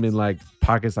like him in like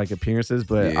pockets, like appearances,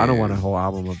 but I don't want a whole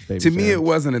album of Baby Sham. To me, it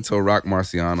wasn't until Rock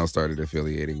Marciano started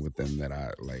affiliating with them that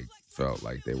I like felt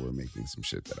like they were making some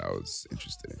shit that I was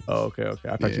interested in. Oh, okay.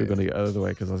 I thought you were going to go the other way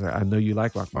because I was like, I know you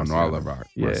like Rock Marciano. Oh no, I love Rock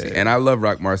Marcy, and I love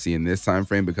Rock Marcy in this time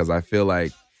frame because I feel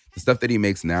like the stuff that he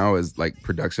makes now is like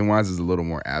production wise is a little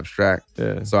more abstract.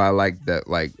 Yeah. So I like that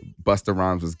like Busta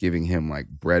Rhymes was giving him like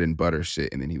bread and butter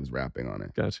shit and then he was rapping on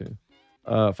it. Gotcha.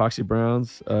 Foxy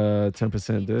Brown's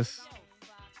 10% Diss.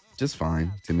 Just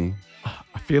fine to me.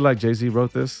 I feel like Jay-Z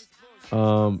wrote this.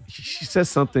 She says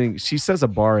something, she says a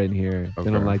bar in here. Okay.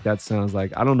 And I'm like, that sounds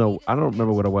like, I don't know, I don't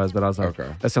remember what it was, but I was like,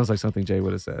 that sounds like something Jay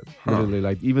would have said. Literally,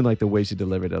 like even like the way she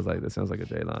delivered it, I was like, that sounds like a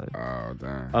Jay line. Oh,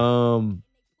 damn.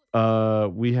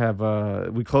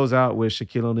 We close out with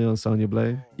Shaquille O'Neal and Sonya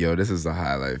Blade. Yo, this is a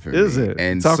highlight for me. Is it?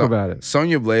 And talk about it.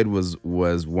 Sonya Blade was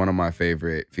one of my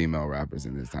favorite female rappers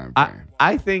in this time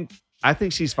frame. I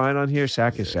think she's fine on here.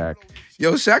 Shaq is Shaq.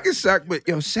 Yo, Shaq is Shaq, but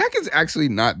Shaq is actually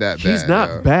not that bad. He's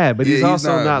not bad, but he's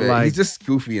also not like, he's just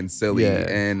goofy and silly. Yeah.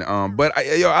 And but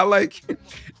I like,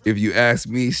 if you ask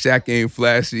me, Shaq ain't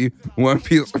flashy. One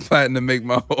piece of platinum make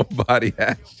my whole body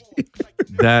ashy.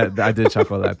 That I did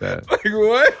chuckle at that. Like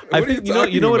what? I think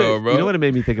you know what it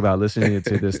made me think about listening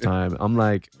to this time. I'm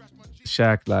like,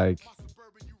 Shaq, like,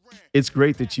 it's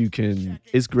great that you can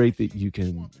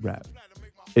rap.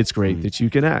 It's great that you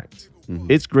can act. Mm-hmm.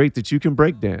 It's great that you can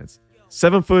break dance.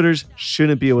 7-footers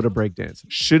shouldn't be able to break dance.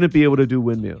 Shouldn't be able to do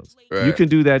windmills. Right. You can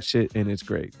do that shit and it's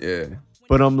great. Yeah.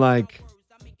 But I'm like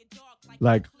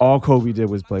all Kobe did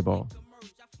was play ball.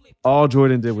 All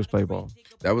Jordan did was play ball.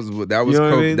 That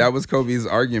was Kobe's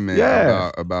argument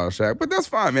about Shaq. But that's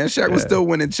fine, man. Shaq was still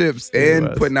winning chips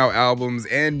and putting out albums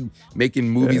and making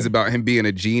movies about him being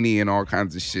a genie and all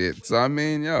kinds of shit. So I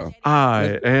mean,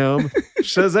 I am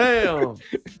Shazam.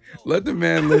 Let the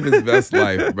man live his best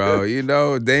life, bro. You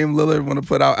know, Dame Lillard want to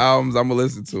put out albums, I'm gonna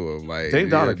listen to him. Like Dame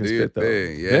Dollar can spit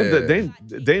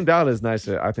though. Dame Dollar is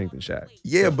nicer, I think, than Shaq.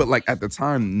 Yeah, but like at the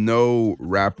time, no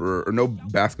rapper or no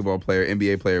basketball player,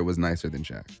 NBA player was nicer than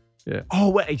Shaq. Yeah. Oh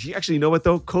wait, actually, you know what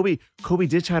though? Kobe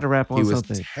did try to rap on He was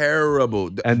something, terrible.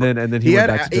 and then he went had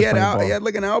back to just playing ball. he had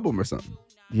like an album or something.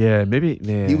 Yeah, maybe.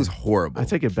 Man, He was horrible. I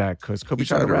take it back because Kobe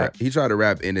tried to rap. He tried to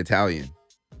rap in Italian.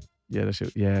 Yeah, that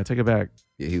shit. Yeah, I take it back.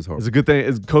 Yeah, he was horrible. It's a good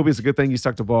thing. Kobe, it's a good thing you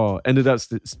stuck the ball. Ended up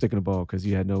sticking the ball because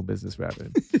you had no business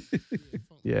rapping.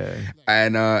 Yeah.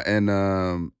 And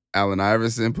Allen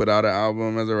Iverson put out an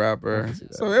album as a rapper.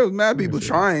 So there was mad people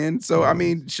trying. So I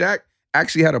mean, Shaq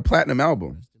actually had a platinum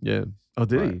album. Yeah. Oh,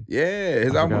 did he? Yeah,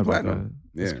 his album was platinum.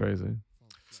 That's Yeah. crazy.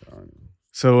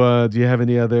 So, do you have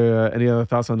any other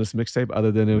thoughts on this mixtape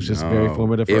other than it was just very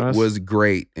formative for us? It was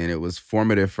great, and it was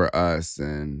formative for us,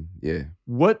 and yeah.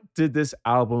 What did this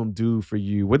album do for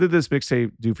you? What did this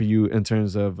mixtape do for you in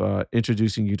terms of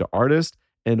introducing you to artists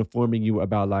and informing you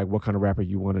about like what kind of rapper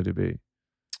you wanted to be?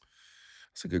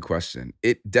 That's a good question.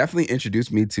 It definitely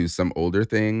introduced me to some older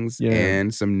things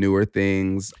and some newer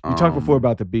things. You talked before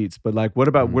about the beats, but like, what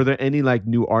about were there any like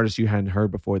new artists you hadn't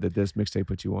heard before that this mixtape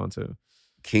put you onto?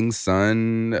 King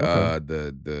Sun,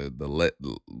 the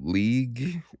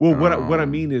League. Well, what I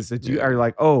mean is that you are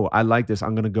like, oh, I like this.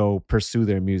 I'm gonna go pursue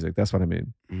their music. That's what I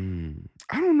mean.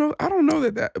 I don't know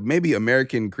that maybe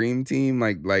American Cream Team,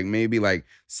 like maybe like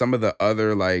some of the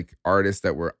other like artists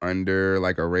that were under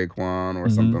like a Raekwon or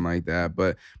something like that.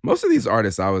 But most of these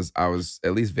artists, I was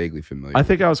at least vaguely familiar. I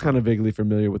think I was kind of vaguely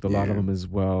familiar with a lot of them as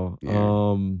well.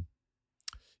 Yeah.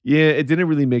 It didn't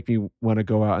really make me want to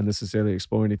go out and necessarily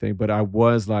explore anything, but I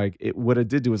was like, what it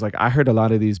did do was like, I heard a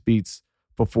lot of these beats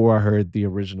before I heard the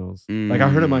originals. Like I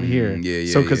heard them on here.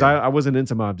 So because I wasn't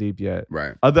into Mobb Deep yet.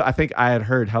 Right. I think I had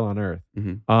heard Hell on Earth.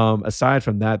 Aside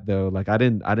from that though, like I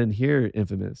didn't hear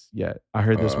Infamous yet. I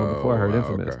heard this one before I heard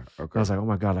Infamous. Okay. I was like, oh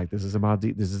my God, like this is a Mobb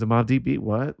Deep beat.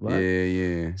 What?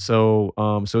 Yeah. So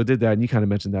it did that, and you kind of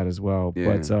mentioned that as well.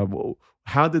 Yeah. But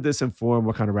how did this inform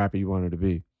what kind of rapper you wanted to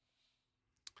be?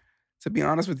 To be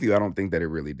honest with you, I don't think that it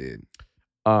really did.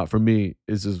 For me,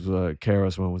 it's just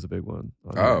KRS One was a big one.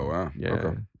 Oh wow. Yeah.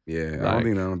 Okay. Yeah. Like,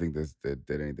 I don't think this did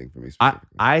anything for me specifically.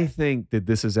 I think that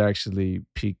this is actually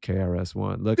peak KRS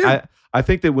One. Look, I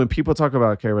think that when people talk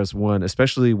about KRS One,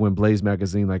 especially when Blaze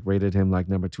Magazine like rated him like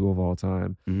number 2 of all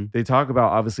time, they talk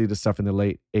about obviously the stuff in the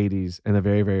late 80s and the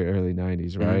very, very early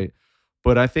 90s, right?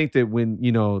 But I think that when,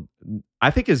 I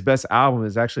think his best album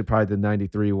is actually probably the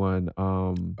 93 one.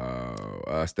 No,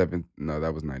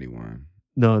 that was 91.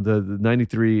 No, the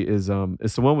 93 is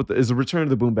it's the one with is the Return of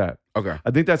the Boom Bap. Okay. I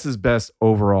think that's his best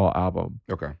overall album.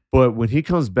 Okay. But when he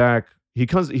comes back, he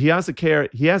has the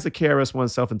KRS One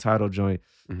self-entitled joint.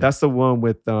 That's the one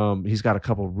with he's got a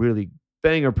couple really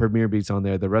banger premiere beats on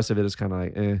there. The rest of it is kind of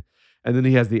like eh. And then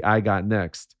he has the I Got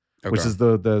Next, which is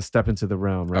the Step Into the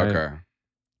Realm, right? Okay.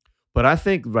 But I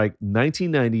think like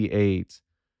 1998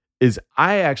 is,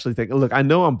 I actually think, look, I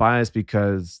know I'm biased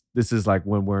because this is like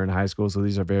when we're in high school, so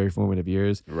these are very formative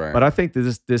years. Right. But I think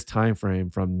that this time frame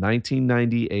from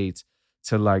 1998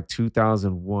 to like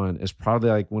 2001 is probably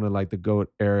like one of like the GOAT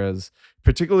eras,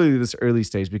 particularly this early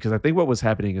stage, because I think what was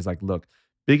happening is like, look,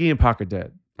 Biggie and Pac are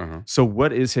dead. So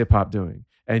what is hip hop doing?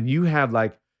 And you have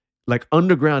like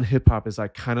underground hip hop is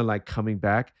like kind of like coming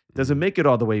back. Doesn't make it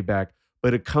all the way back,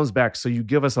 but it comes back. So you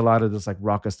give us a lot of this like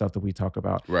rocker stuff that we talk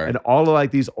about. Right. And all of like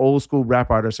these old school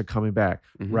rap artists are coming back,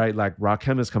 right? Like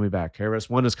Rakim is coming back. KRS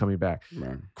One is coming back.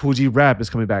 Right. Kool G Rap is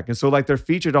coming back. And so like they're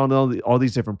featured on all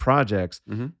these different projects.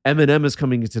 Eminem is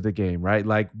coming into the game, right?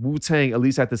 Like Wu-Tang, at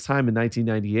least at this time in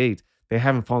 1998, they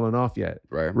haven't fallen off yet.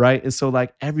 Right. Right. And so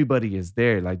like everybody is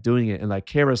there like doing it. And like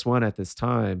KRS One at this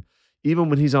time, even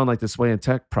when he's on like the Sway and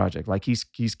Tech project, like he's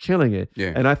killing it.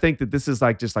 Yeah. And I think that this is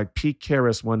like just like peak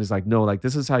KRS One is like, no, like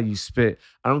this is how you spit.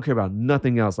 I don't care about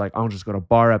nothing else. Like I'm just gonna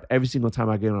bar up every single time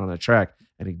I get on a track,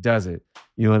 and he does it.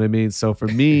 You know what I mean? So for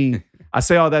me, I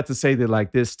say all that to say that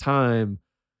like this time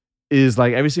is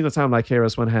like every single time like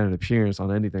KRS One had an appearance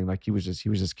on anything, like he was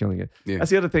just killing it. Yeah. That's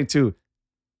the other thing too.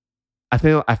 I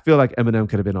feel like Eminem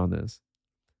could have been on this.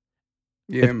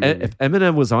 Yeah. If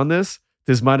Eminem was on this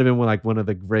might have been one of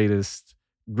the greatest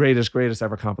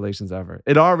ever compilations ever.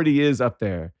 It already is up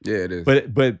there. Yeah, it is.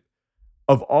 But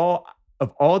of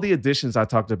all the additions I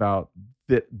talked about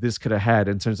that this could have had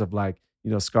in terms of like,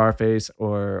 Scarface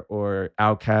or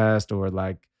Outkast or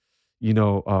like,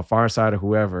 Pharcyde or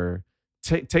whoever,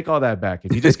 take all that back.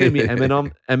 If you just gave me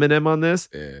Eminem on this,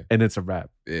 and it's a wrap.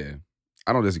 Yeah.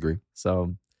 I don't disagree.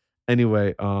 So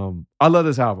anyway, I love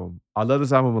this album. I love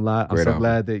this album a lot. Great I'm so album.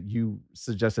 glad that you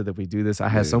suggested that we do this. I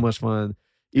had so much fun.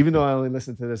 Even though I only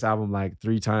listened to this album like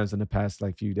 3 times in the past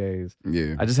like few days.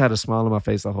 Yeah. I just had a smile on my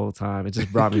face the whole time. It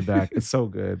just brought me back. It's so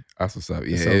good. That's what's up.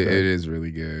 Yeah, So it good. is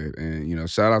really good. And,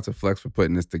 shout out to Flex for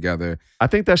putting this together. I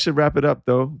think that should wrap it up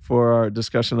though for our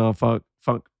discussion on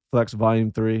Flex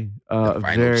Volume 3. The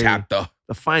final chapter.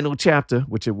 The final chapter,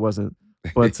 which it wasn't.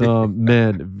 But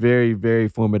man, very, very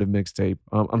formative mixtape.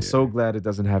 I'm so glad it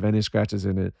doesn't have any scratches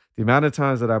in it. The amount of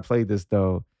times that I played this,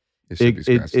 though,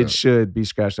 it should be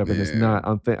scratched up, and it's not.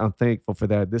 I'm thankful for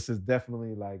that. This is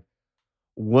definitely like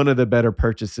one of the better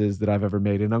purchases that I've ever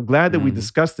made, and I'm glad that we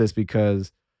discussed this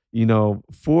because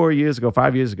 5 years ago,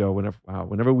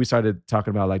 whenever we started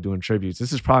talking about like doing tributes,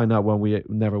 this is probably not one we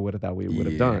never would have thought we would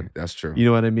have done. That's true. You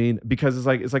know what I mean? Because it's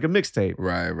like a mixtape,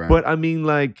 right? But I mean,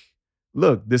 like,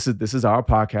 look, this is our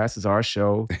podcast, it's our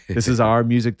show, this is our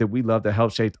music that we love that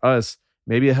helped shape us.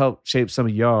 Maybe it helped shape some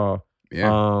of y'all.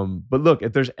 Yeah. But look,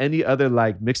 if there's any other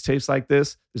like mixtapes like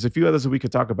this, there's a few others that we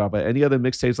could talk about, but any other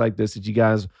mixtapes like this that you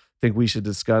guys think we should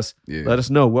discuss, let us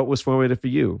know what was formative for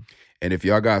you. And if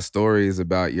y'all got stories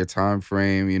about your time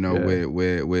frame,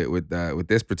 with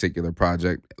this particular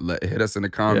project, hit us in the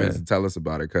comments and tell us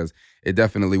about it, because it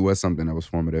definitely was something that was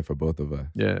formative for both of us.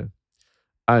 Yeah.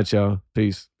 All right, y'all.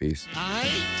 Peace. Peace.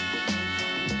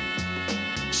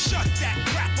 Shut that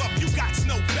crap up. You got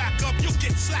no backup. You'll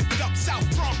get slapped up. South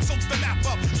Bronx owns the map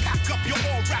up. Pack up. You're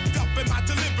all wrapped up in my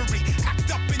delivery.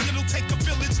 Act up and it'll take a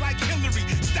village like Hillary.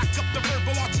 Stack up the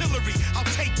verbal artillery. I'll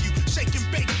take you, shake and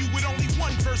bake you with only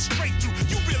one verse straight through.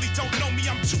 You really don't know me.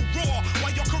 I'm too raw.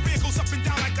 While your career goes up and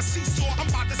down like a seesaw, I'm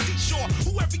by the seashore.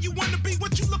 Whoever you want to be,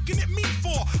 what you looking at me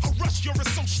for? I rush your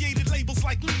associated labels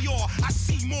like Leor. I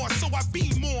see more, so I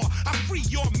be more. I free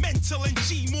your mental and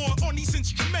G more on these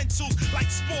instrumentals like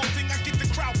Spalding. I get the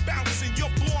crowd bouncing.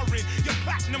 You're boring. You're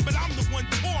platinum, but I'm the one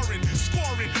touring,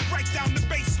 scoring right down the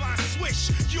baseline.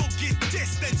 Swish, you'll get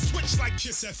this, then switch like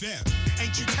Kiss FM.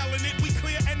 Ain't you telling it? We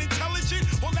clear and intelligent.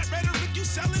 All that rhetoric you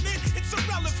selling it? It's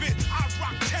irrelevant. I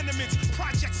rock tenements,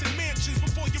 projects and mansions.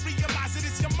 Before you realize it,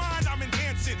 it's your mind I'm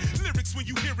enhancing. Lyrics when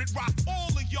you hear it rock all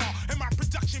of y'all. And my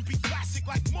production be classic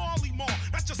like Marley Marl.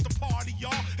 Not just a party,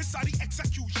 y'all. It's how the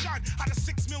execution. Out of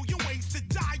 6 million ways to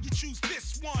die, you choose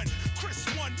this one. Chris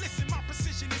one, listen, my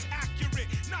precision is accurate.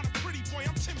 Not a pretty boy,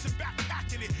 I'm Tim's and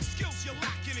backpacking it. Skills, you're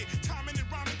lacking it.